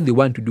terms of what they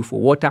want to do for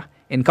water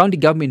and county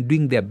government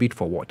doing their bit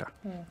for water.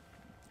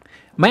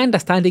 My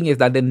understanding is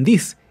that then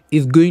this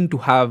is going to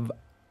have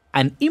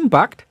an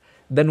impact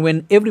than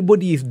when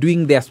everybody is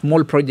doing their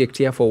small project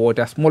here for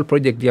water, small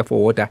project here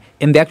for water,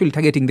 and they're actually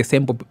targeting the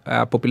same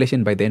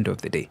population by the end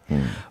of the day.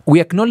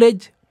 We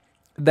acknowledge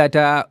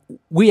that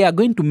we are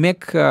going to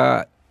make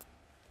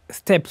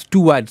steps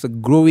towards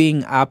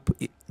growing up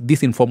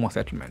these informal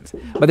settlements,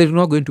 but it's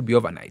not going to be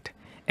overnight.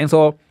 And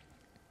so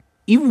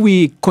if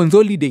we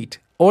consolidate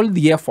all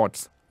the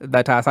efforts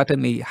that are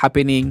certainly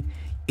happening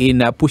in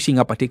pushing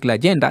a particular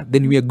agenda,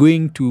 then we are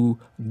going to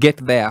get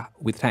there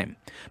with time.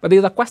 But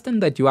there's a question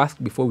that you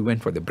asked before we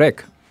went for the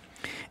break,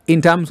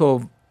 in terms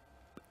of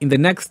in the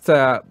next,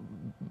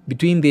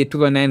 between the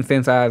 2009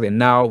 census and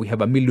now, we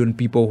have 1 million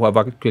people who have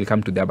actually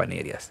come to the urban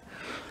areas.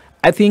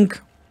 I think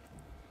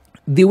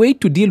the way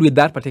to deal with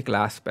that particular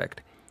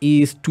aspect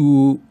is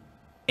to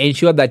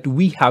ensure that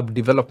we have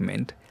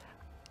development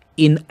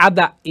in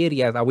other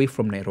areas away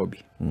from Nairobi.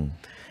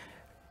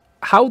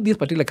 How this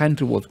particular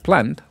country was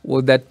planned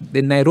was that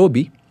the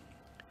Nairobi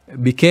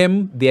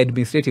became the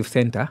administrative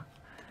center,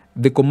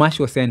 the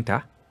commercial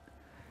center.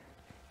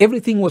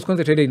 Everything was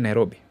concentrated in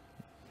Nairobi.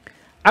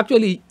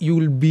 Actually, you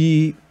will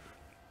be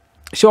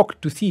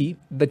shocked to see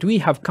that we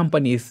have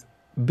companies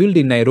built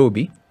in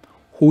Nairobi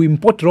who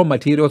import raw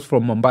materials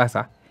from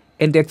Mombasa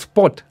and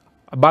export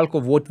a bulk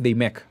of what they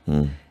make.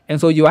 And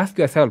so you ask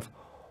yourself,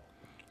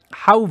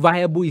 how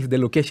viable is the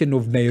location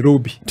of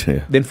Nairobi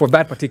then for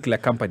that particular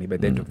company by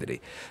the end of the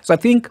day? So I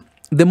think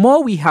the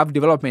more we have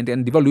development,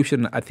 and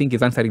devolution, I think,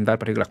 is answering that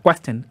particular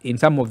question in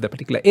some of the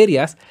particular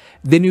areas,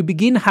 then you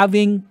begin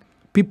having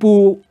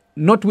people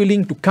not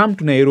willing to come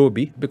to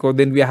Nairobi, because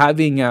then we are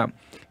having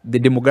the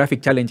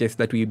demographic challenges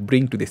that we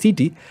bring to the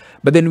city,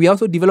 but then we are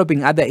also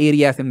developing other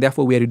areas, and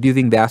therefore we are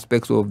reducing the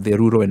aspects of the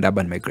rural and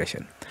urban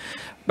migration.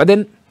 But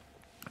then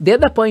the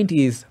other point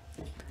is,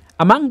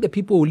 among the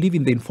people who live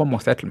in the informal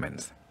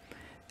settlements,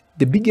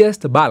 the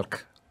biggest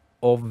bulk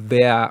of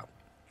their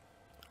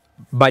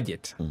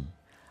budget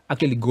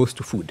actually goes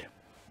to food.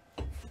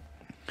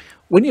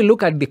 When you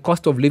look at the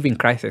cost of living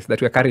crisis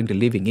that we are currently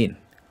living in,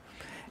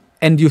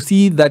 and you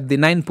see that the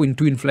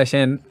 9.2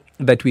 inflation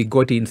that we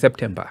got in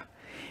September,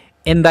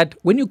 and that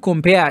when you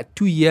compare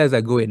 2 years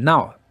ago and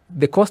now,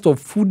 the cost of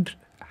food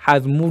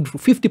has moved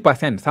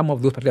 50%, some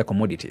of those particular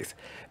commodities,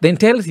 then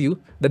tells you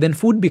that then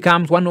food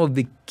becomes one of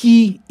the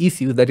key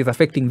issues that is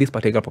affecting this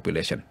particular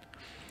population.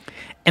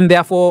 And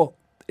therefore,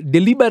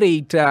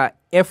 deliberate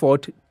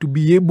effort to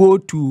be able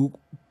to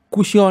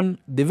cushion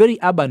the very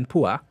urban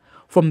poor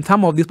from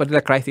some of these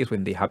particular crises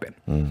when they happen.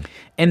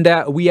 And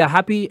we are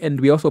happy, and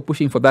we're also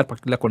pushing for that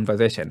particular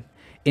conversation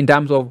in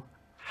terms of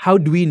how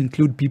do we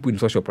include people in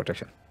social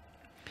protection?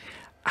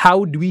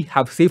 How do we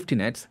have safety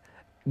nets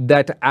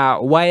that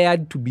are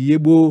wired to be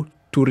able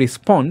to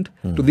respond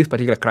to this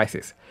particular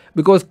crisis?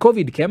 Because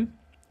COVID came,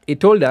 it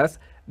told us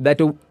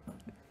that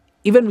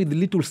even with the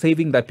little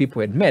saving that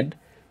people had made,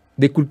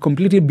 they could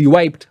completely be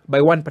wiped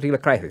by one particular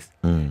crisis.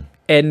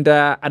 And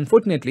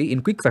unfortunately,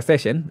 in quick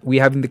succession, we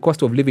have the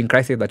cost of living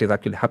crisis that is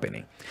actually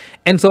happening.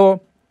 And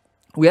so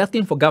we're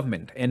asking for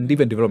government and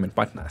even development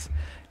partners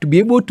to be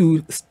able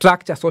to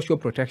structure social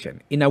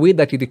protection in a way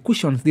that it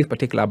cushions this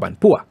particular urban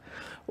poor.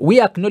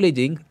 We are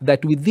acknowledging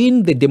that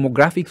within the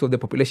demographics of the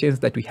populations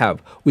that we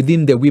have,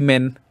 within the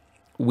women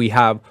we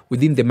have,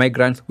 within the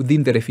migrants,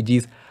 within the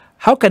refugees,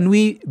 how can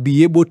we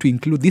be able to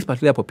include these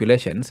particular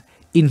populations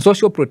in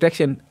social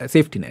protection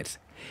safety nets,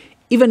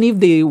 even if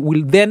they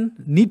will then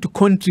need to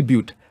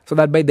contribute, so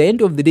that by the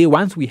end of the day,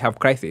 once we have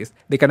crisis,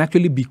 they can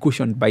actually be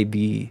cushioned by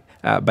the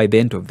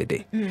end of the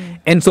day.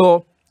 And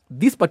so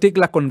this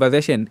particular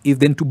conversation is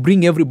then to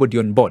bring everybody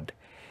on board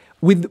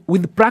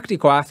with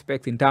practical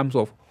aspects in terms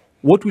of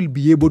what will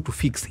be able to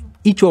fix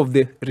each of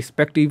the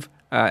respective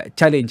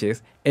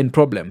challenges and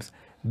problems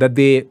that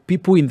the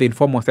people in the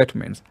informal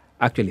settlements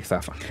actually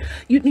suffer.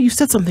 You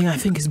said something I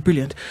think is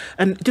brilliant.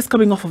 And just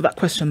coming off of that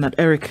question that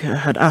Eric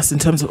had asked in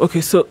terms of,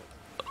 okay, so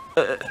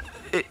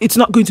it's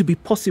not going to be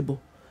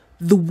possible.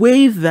 The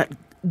way that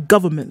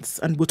governments,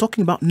 and we're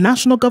talking about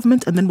national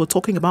government, and then we're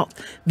talking about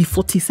the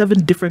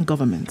 47 different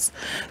governments,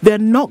 they're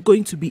not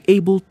going to be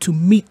able to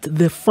meet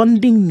the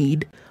funding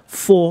need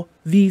for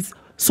these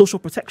social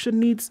protection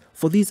needs,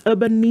 for these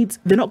urban needs.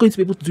 They're not going to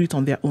be able to do it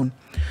on their own.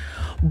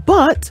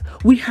 But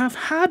we have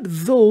had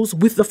those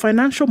with the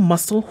financial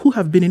muscle who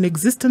have been in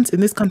existence in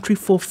this country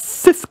for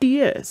 50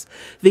 years.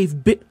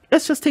 They've been,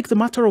 let's just take the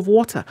matter of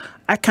water.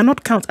 I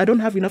cannot count. I don't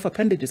have enough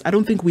appendages. I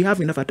don't think we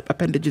have enough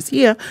appendages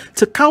here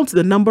to count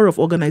the number of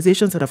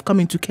organizations that have come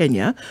into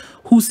Kenya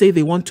who say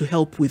they want to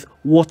help with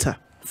water,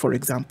 for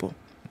example.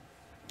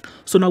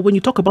 So now when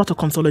you talk about a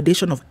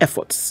consolidation of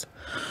efforts,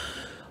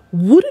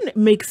 wouldn't it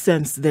make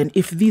sense then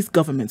if these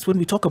governments, when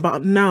we talk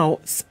about now,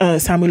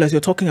 Samuel, as you're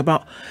talking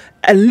about,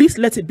 at least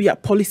let it be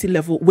at policy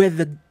level where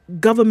the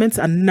governments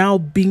are now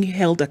being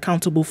held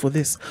accountable for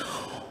this?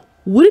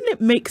 Wouldn't it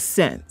make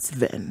sense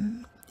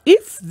then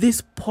if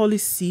this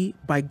policy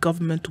by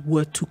government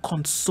were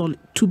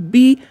to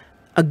be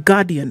a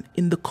guardian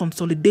in the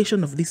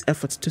consolidation of these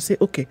efforts, to say,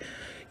 okay,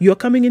 you're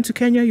coming into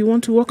Kenya, you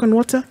want to work on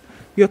water?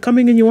 You're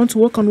coming in, you want to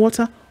work on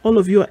water? All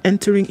of you are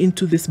entering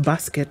into this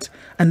basket,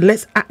 and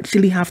let's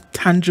actually have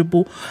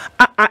tangible.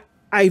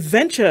 I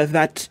venture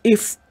that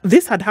if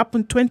this had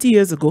happened 20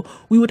 years ago,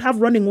 we would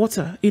have running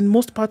water in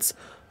most parts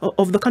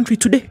of the country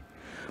today.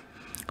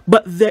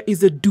 But there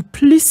is a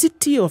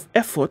duplicity of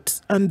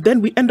efforts, and then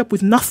we end up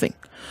with nothing.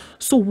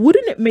 So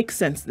wouldn't it make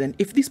sense then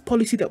if this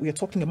policy that we are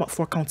talking about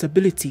for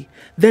accountability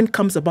then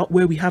comes about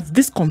where we have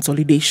this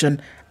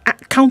consolidation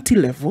at county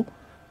level,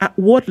 at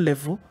ward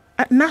level,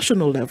 at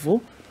national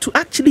level, to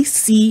actually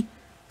see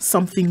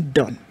something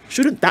done.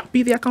 Shouldn't that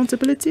be the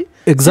accountability?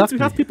 Exactly. Since we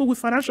have people with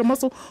financial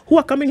muscle who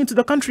are coming into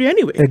the country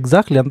anyway.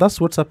 Exactly, and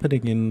that's what's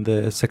happening in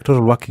the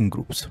sectoral working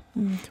groups.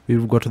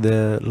 We've got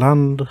the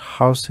land,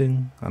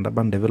 housing, and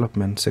urban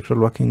development sectoral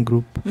working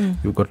group.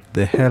 We've got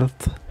the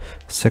health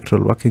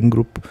sectoral working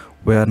group,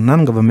 where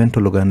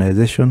non-governmental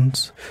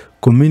organizations,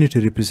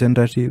 community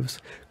representatives,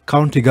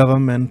 county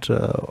government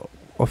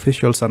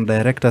officials and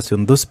directors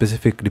in those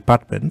specific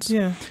departments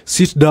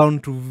sit down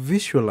to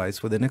visualize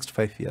for the next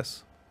 5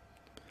 years,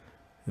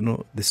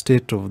 the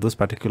state of those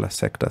particular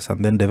sectors,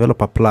 and then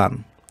develop a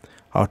plan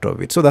out of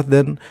it. So that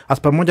then, as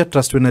Pamoja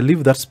Trust, when I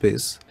leave that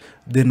space,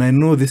 then I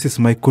know this is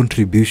my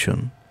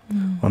contribution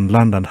on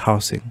land and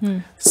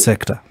housing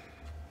sector.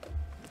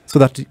 So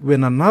that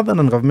when another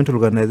non-governmental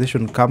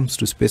organization comes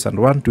to space and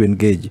want to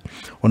engage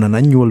on an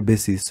annual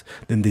basis,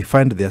 then they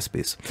find their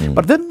space.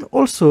 But then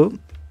also,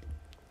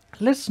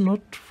 let's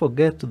not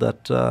forget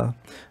that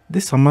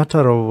this is a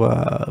matter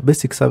of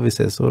basic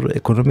services or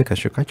economic and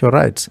social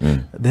rights,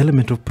 the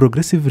element of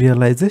progressive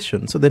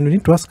realization. So then we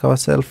need to ask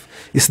ourselves,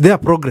 is there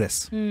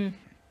progress? And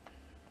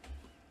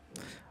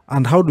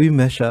how do we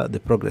measure the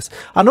progress?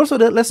 And also,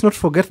 let's not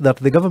forget that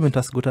the government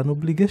has got an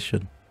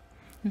obligation.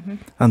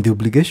 And the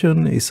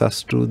obligation is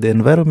as to the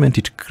environment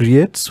it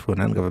creates for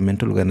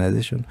non-governmental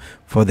organization,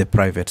 for the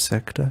private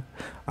sector,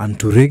 and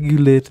to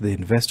regulate the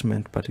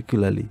investment,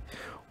 particularly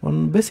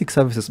on basic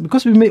services,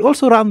 because we may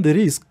also run the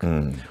risk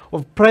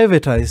of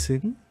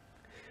privatizing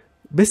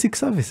basic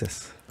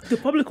services. The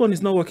public one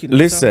is not working.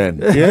 Listen,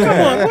 Come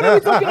on, what are we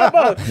talking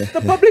about?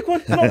 The public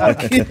one is not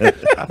working.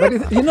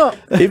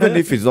 But even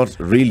if it's not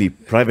really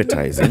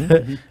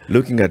privatizing,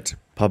 looking at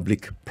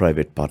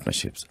public-private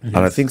partnerships. And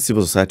I think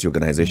civil society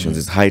organizations,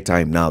 it's high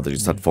time now that you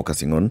start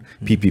focusing on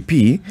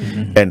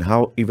PPP and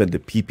how even the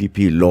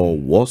PPP law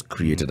was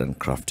created and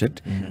crafted.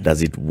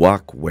 Does it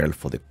work well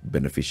for the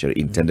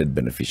intended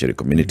beneficiary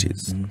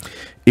communities?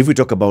 If we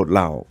talk about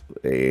now,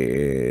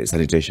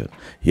 sanitation,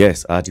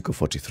 yes, Article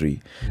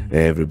 43,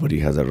 everybody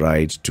has a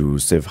right to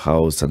safe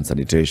house and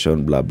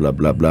sanitation, blah, blah,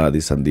 blah, blah,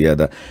 this and the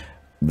other.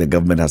 The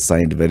government has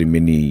signed very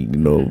many,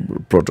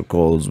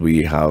 protocols.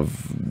 We have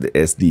the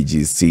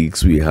SDG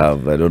 6. We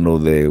have, I don't know,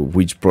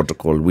 which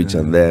protocol, which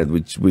and that,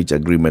 which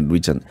agreement,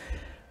 which and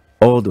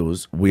all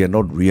those. We are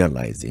not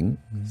realizing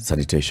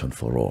sanitation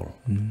for all.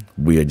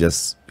 We are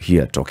just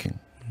here talking.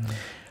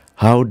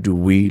 How do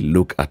we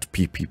look at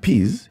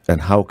PPPs, and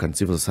how can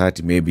civil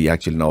society maybe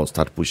actually now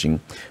start pushing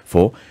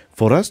for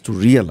us to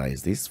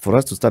realize this, for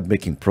us to start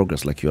making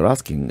progress, like you're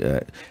asking,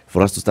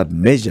 for us to start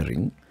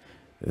measuring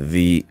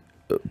the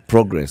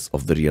progress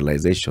of the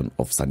realization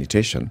of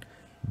sanitation?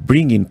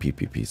 Bring in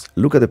PPPs.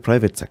 Look at the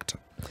private sector.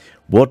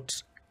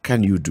 What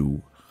can you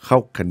do?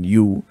 How can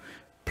you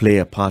play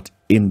a part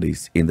in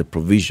this, in the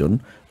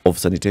provision of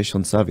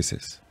sanitation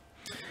services?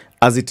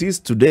 As it is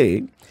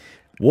today,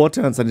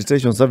 water and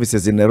sanitation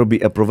services in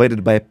Nairobi are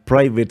provided by a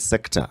private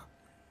sector.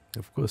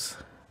 Of course.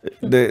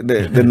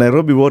 The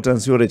Nairobi Water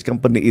and Sewerage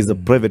Company is a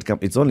private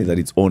company. It's only that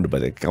it's owned by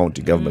the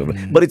county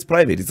government, but it's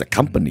private. It's a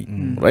company,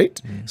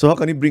 right? So how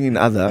can you bring in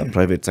other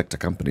private sector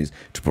companies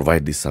to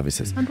provide these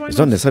services? It's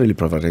not necessarily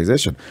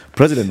privatization.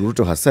 President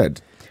Ruto has said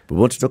we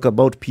want to talk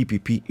about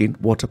PPP in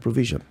water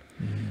provision.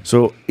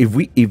 So if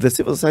the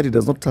civil society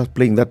does not start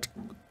playing that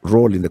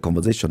role in the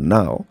conversation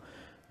now,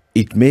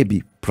 it may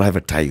be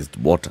privatized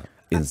water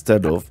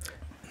instead of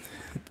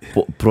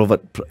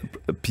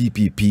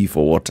PPP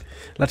for water.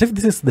 Latif,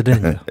 this is the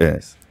danger.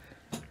 Yes.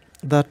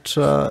 That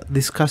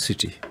the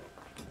scarcity.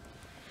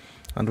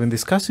 And when the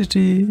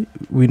scarcity,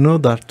 we know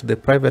that the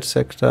private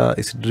sector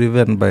is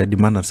driven by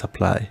demand and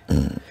supply.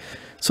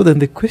 So then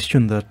the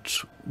question that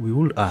we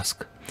will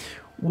ask,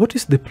 what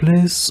is the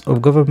place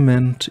of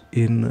government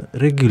in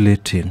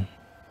regulating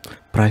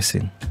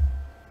pricing?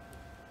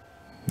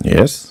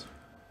 Yes.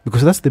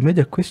 Because that's the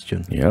major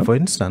question. Yeah. For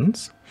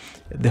instance,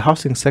 the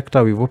housing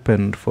sector we've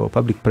opened for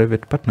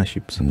public-private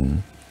partnerships.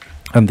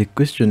 And the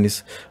question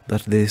is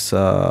that there's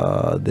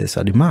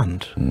a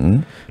demand.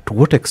 To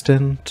what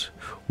extent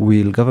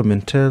will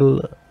government tell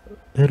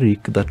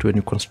Eric that when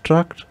you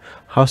construct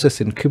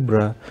houses in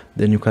Kibra,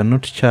 then you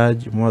cannot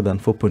charge more than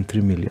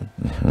 4.3 million,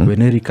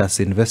 when Eric has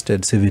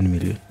invested 7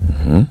 million?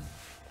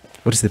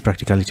 What is the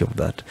practicality of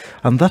that?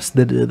 And that's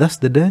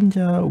the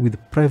danger with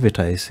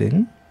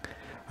privatizing.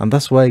 And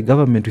that's why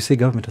we say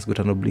government has got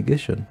an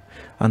obligation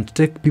and to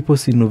take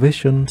people's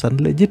innovations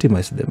and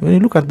legitimize them. When you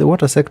look at the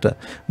water sector,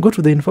 go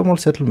to the informal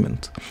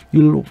settlement,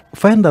 you'll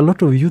find a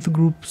lot of youth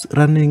groups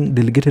running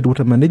delegated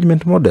water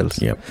management models,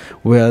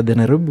 where the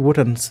Nairobi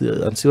Water and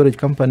Sewerage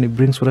Company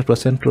brings water to a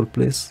central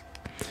place.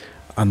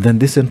 And then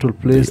this central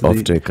place,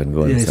 off-take can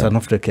go. It's an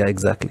off-take, yeah,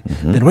 exactly.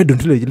 Then why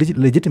don't we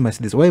legitimize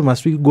this? Why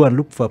must we go and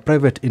look for a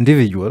private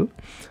individual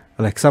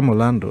like some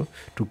Olando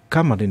to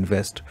come and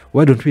invest?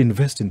 Why don't we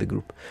invest in the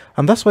group?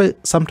 And that's why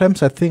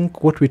sometimes I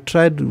think what we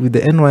tried with the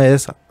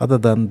NYS, other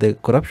than the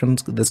corruption,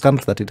 the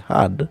scandals that it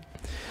had,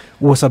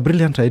 was a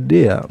brilliant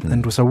idea,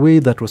 and was a way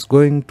that was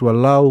going to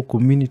allow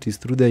communities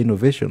through their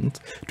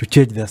innovations to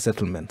change their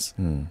settlements.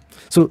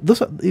 So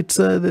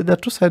there are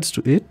two sides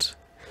to it.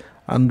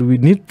 And we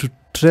need to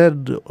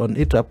tread on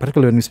it,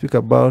 particularly when we speak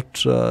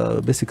about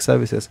basic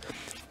services,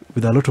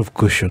 with a lot of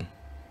caution,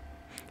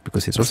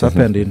 because it's also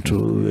happened in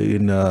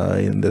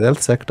the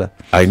health sector.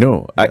 I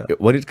know.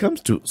 When it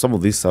comes to some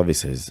of these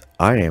services,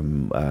 I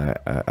am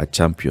a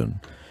champion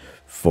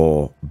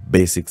for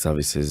basic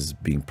services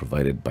being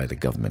provided by the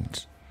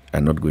government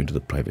and not going to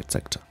the private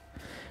sector.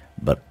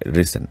 But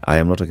listen, I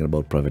am not talking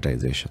about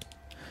privatization.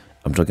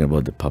 I'm talking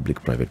about the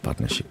public-private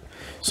partnership.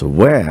 So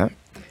where,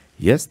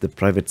 yes, the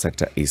private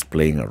sector is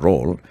playing a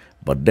role,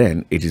 but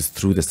then it is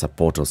through the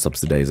support or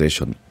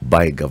subsidization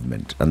by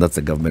government, and that's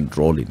the government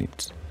role in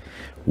it,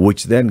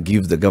 which then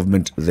gives the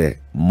government the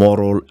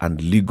moral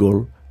and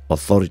legal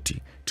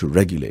authority to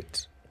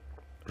regulate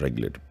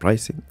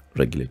pricing,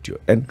 regulate your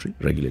entry,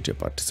 regulate your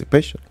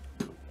participation.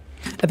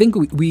 I think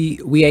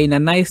we are in a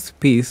nice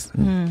space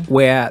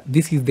where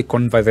this is the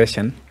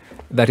conversation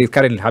that is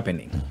currently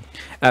happening.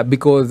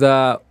 Because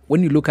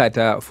when you look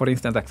at, for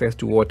instance, access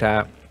to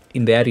water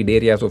in the arid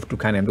areas of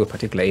Turkana and those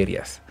particular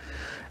areas,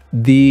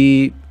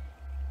 the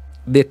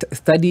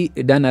study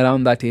done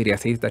around that area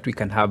says that we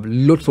can have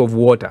lots of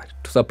water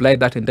to supply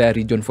that entire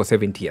region for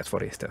 70 years,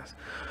 for instance.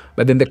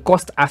 But then the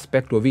cost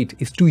aspect of it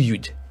is too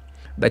huge,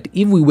 that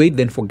if we wait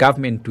then for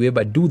government to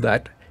ever do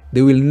that,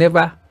 they will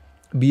never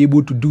be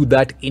able to do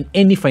that in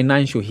any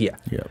financial year,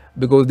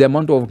 because the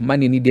amount of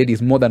money needed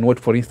is more than what,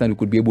 for instance, we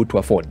could be able to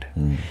afford.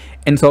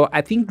 And so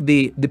I think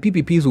the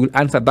PPPs will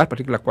answer that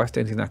particular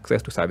question in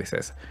access to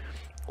services.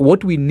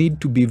 What we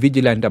need to be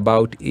vigilant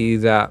about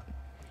is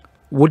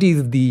what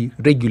is the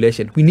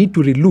regulation. We need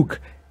to relook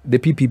the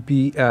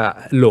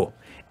PPP law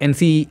and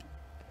see,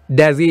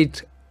 does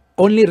it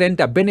only rent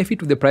a benefit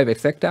to the private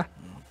sector,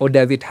 or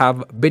does it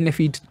have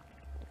benefit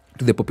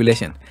to the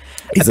population?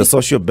 Is the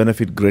social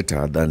benefit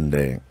greater than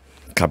the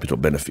capital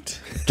benefit?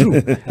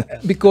 True.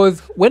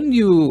 Because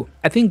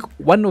I think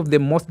one of the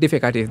most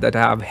difficulties that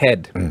I have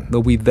had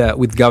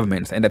with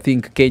governments, and I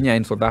think Kenya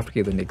and South Africa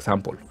is an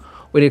example,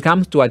 when it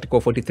comes to Article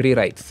 43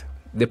 rights,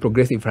 the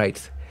progressive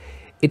rights,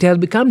 it has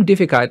become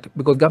difficult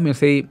because governments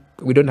say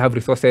we don't have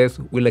resources,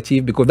 we'll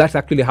achieve, because that's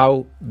actually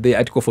how the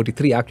Article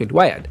 43 actually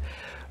wired.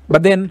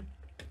 But then,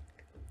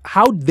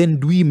 how then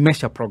do we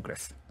measure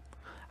progress?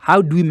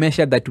 How do we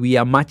measure that we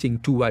are marching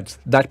towards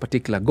that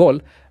particular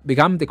goal?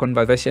 Become the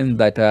conversation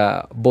that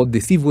both the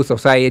civil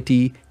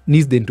society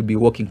needs them to be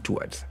working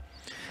towards.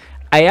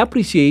 I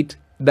appreciate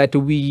that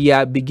we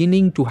are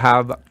beginning to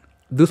have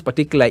those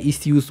particular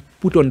issues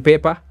put on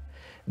paper,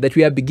 that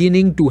we are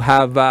beginning to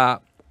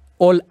have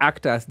all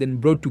actors then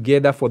brought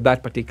together for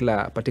that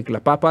particular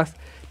purpose,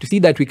 to see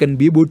that we can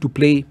be able to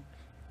play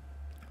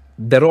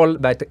the role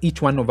that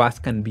each one of us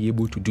can be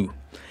able to do.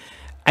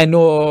 I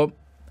know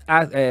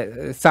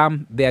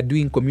some, they are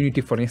doing community,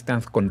 for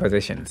instance,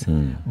 conversations,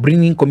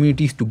 bringing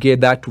communities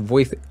together to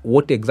voice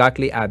what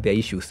exactly are their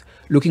issues,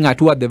 looking at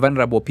who are the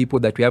vulnerable people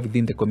that we have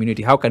within the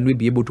community. How can we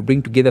be able to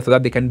bring together so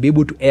that they can be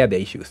able to air their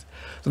issues?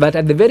 So that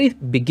at the very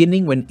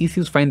beginning, when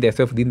issues find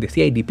themselves within the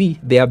CIDP,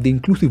 they have the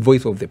inclusive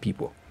voice of the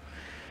people.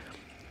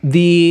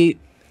 The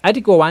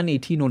Article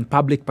 118 on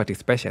public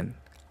participation,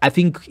 I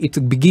think it's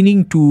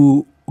beginning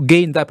to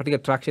gain that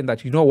particular traction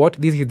that, you know what,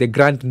 this is the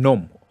grand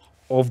norm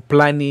of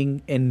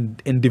planning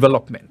and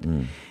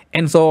development.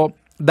 And so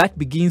that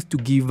begins to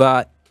give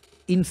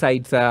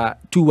insights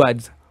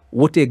towards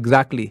what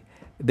exactly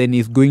then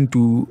is going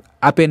to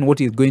happen,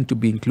 what is going to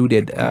be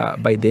included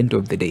by the end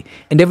of the day,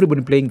 and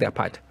everybody playing their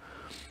part.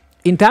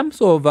 In terms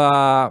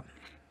of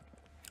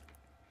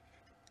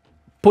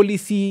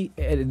policy,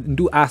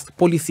 do ask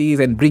policies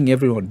and bring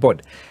everyone on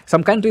board.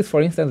 Some countries,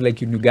 for instance, like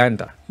in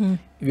Uganda, if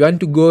you want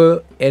to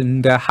go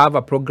and have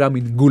a program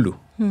in Gulu,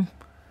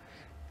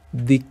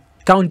 the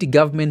county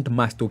government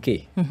must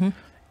okay.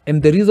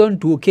 And the reason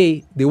to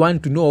okay, they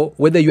want to know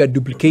whether you are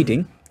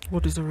duplicating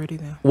what is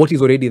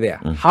already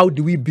there. How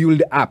do we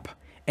build up?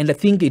 And I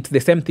think it's the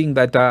same thing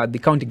that the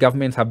county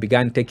governments have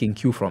begun taking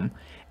cue from.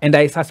 And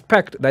I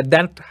suspect that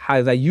that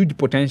has a huge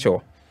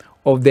potential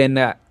of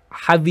then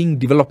having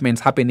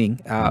developments happening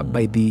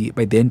by the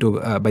end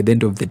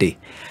of the day.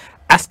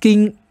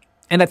 Asking,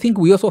 and I think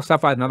we also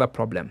suffer another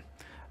problem.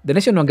 The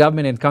national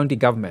government and county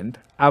government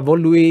have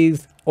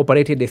always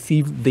operated as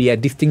if they are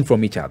distinct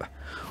from each other.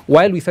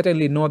 While we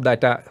certainly know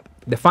that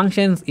the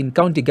functions in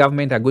county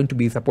government are going to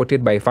be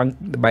supported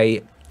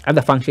by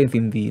other functions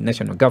in the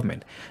national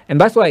government.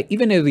 And that's why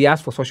even as we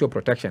ask for social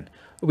protection,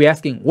 we're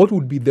asking what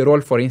would be the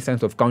role, for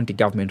instance, of county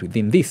government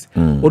within this?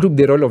 What would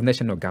be the role of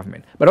national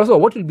government? But also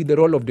what will be the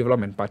role of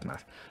development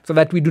partners? So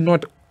that we do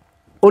not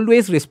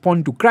always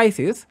respond to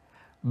crisis,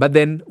 but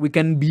then we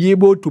can be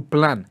able to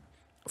plan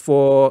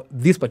for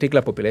this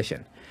particular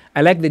population.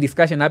 I like the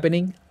discussion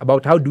happening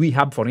about how do we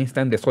have, for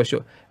instance,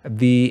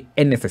 the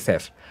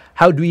NSSF.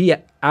 How do we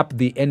up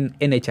the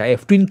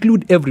NHIF to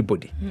include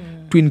everybody,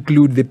 to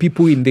include the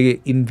people in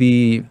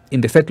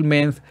the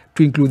settlements,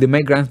 to include the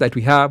migrants that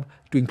we have,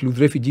 to include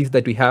refugees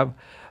that we have.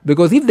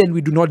 Because if then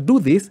we do not do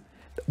this,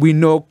 we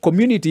know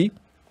community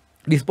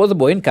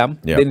disposable income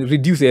then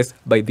reduces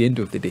by the end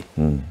of the day.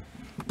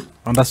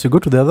 And as we go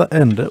to the other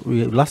end,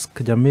 we'll ask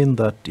Jamin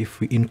that if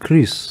we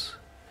increase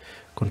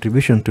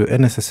contribution to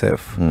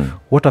NSSF,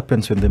 what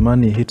happens when the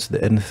money hits the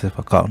NSSF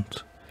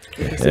account?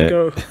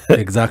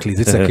 Exactly, is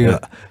it secure?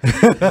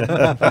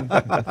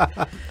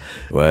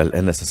 Well,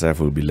 NSSF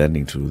will be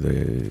lending to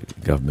the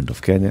government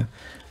of Kenya,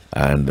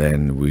 and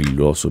then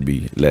we'll also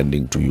be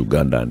lending to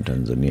Uganda and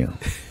Tanzania.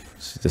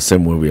 It's the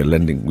same way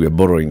we are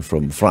borrowing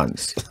from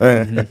France,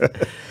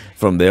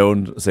 from their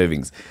own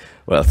savings.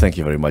 Well, thank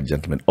you very much,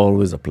 gentlemen.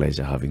 Always a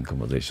pleasure having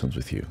conversations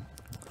with you.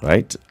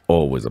 Right?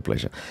 Always a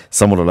pleasure.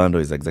 Samuel Olando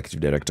is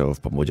Executive Director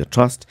of Pamoja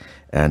Trust,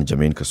 and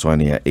Jamin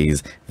Kusuania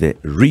is the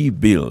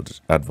Rebuild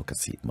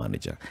Advocacy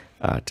Manager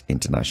at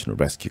International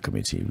Rescue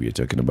Committee. We are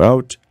talking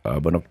about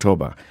Urban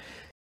October.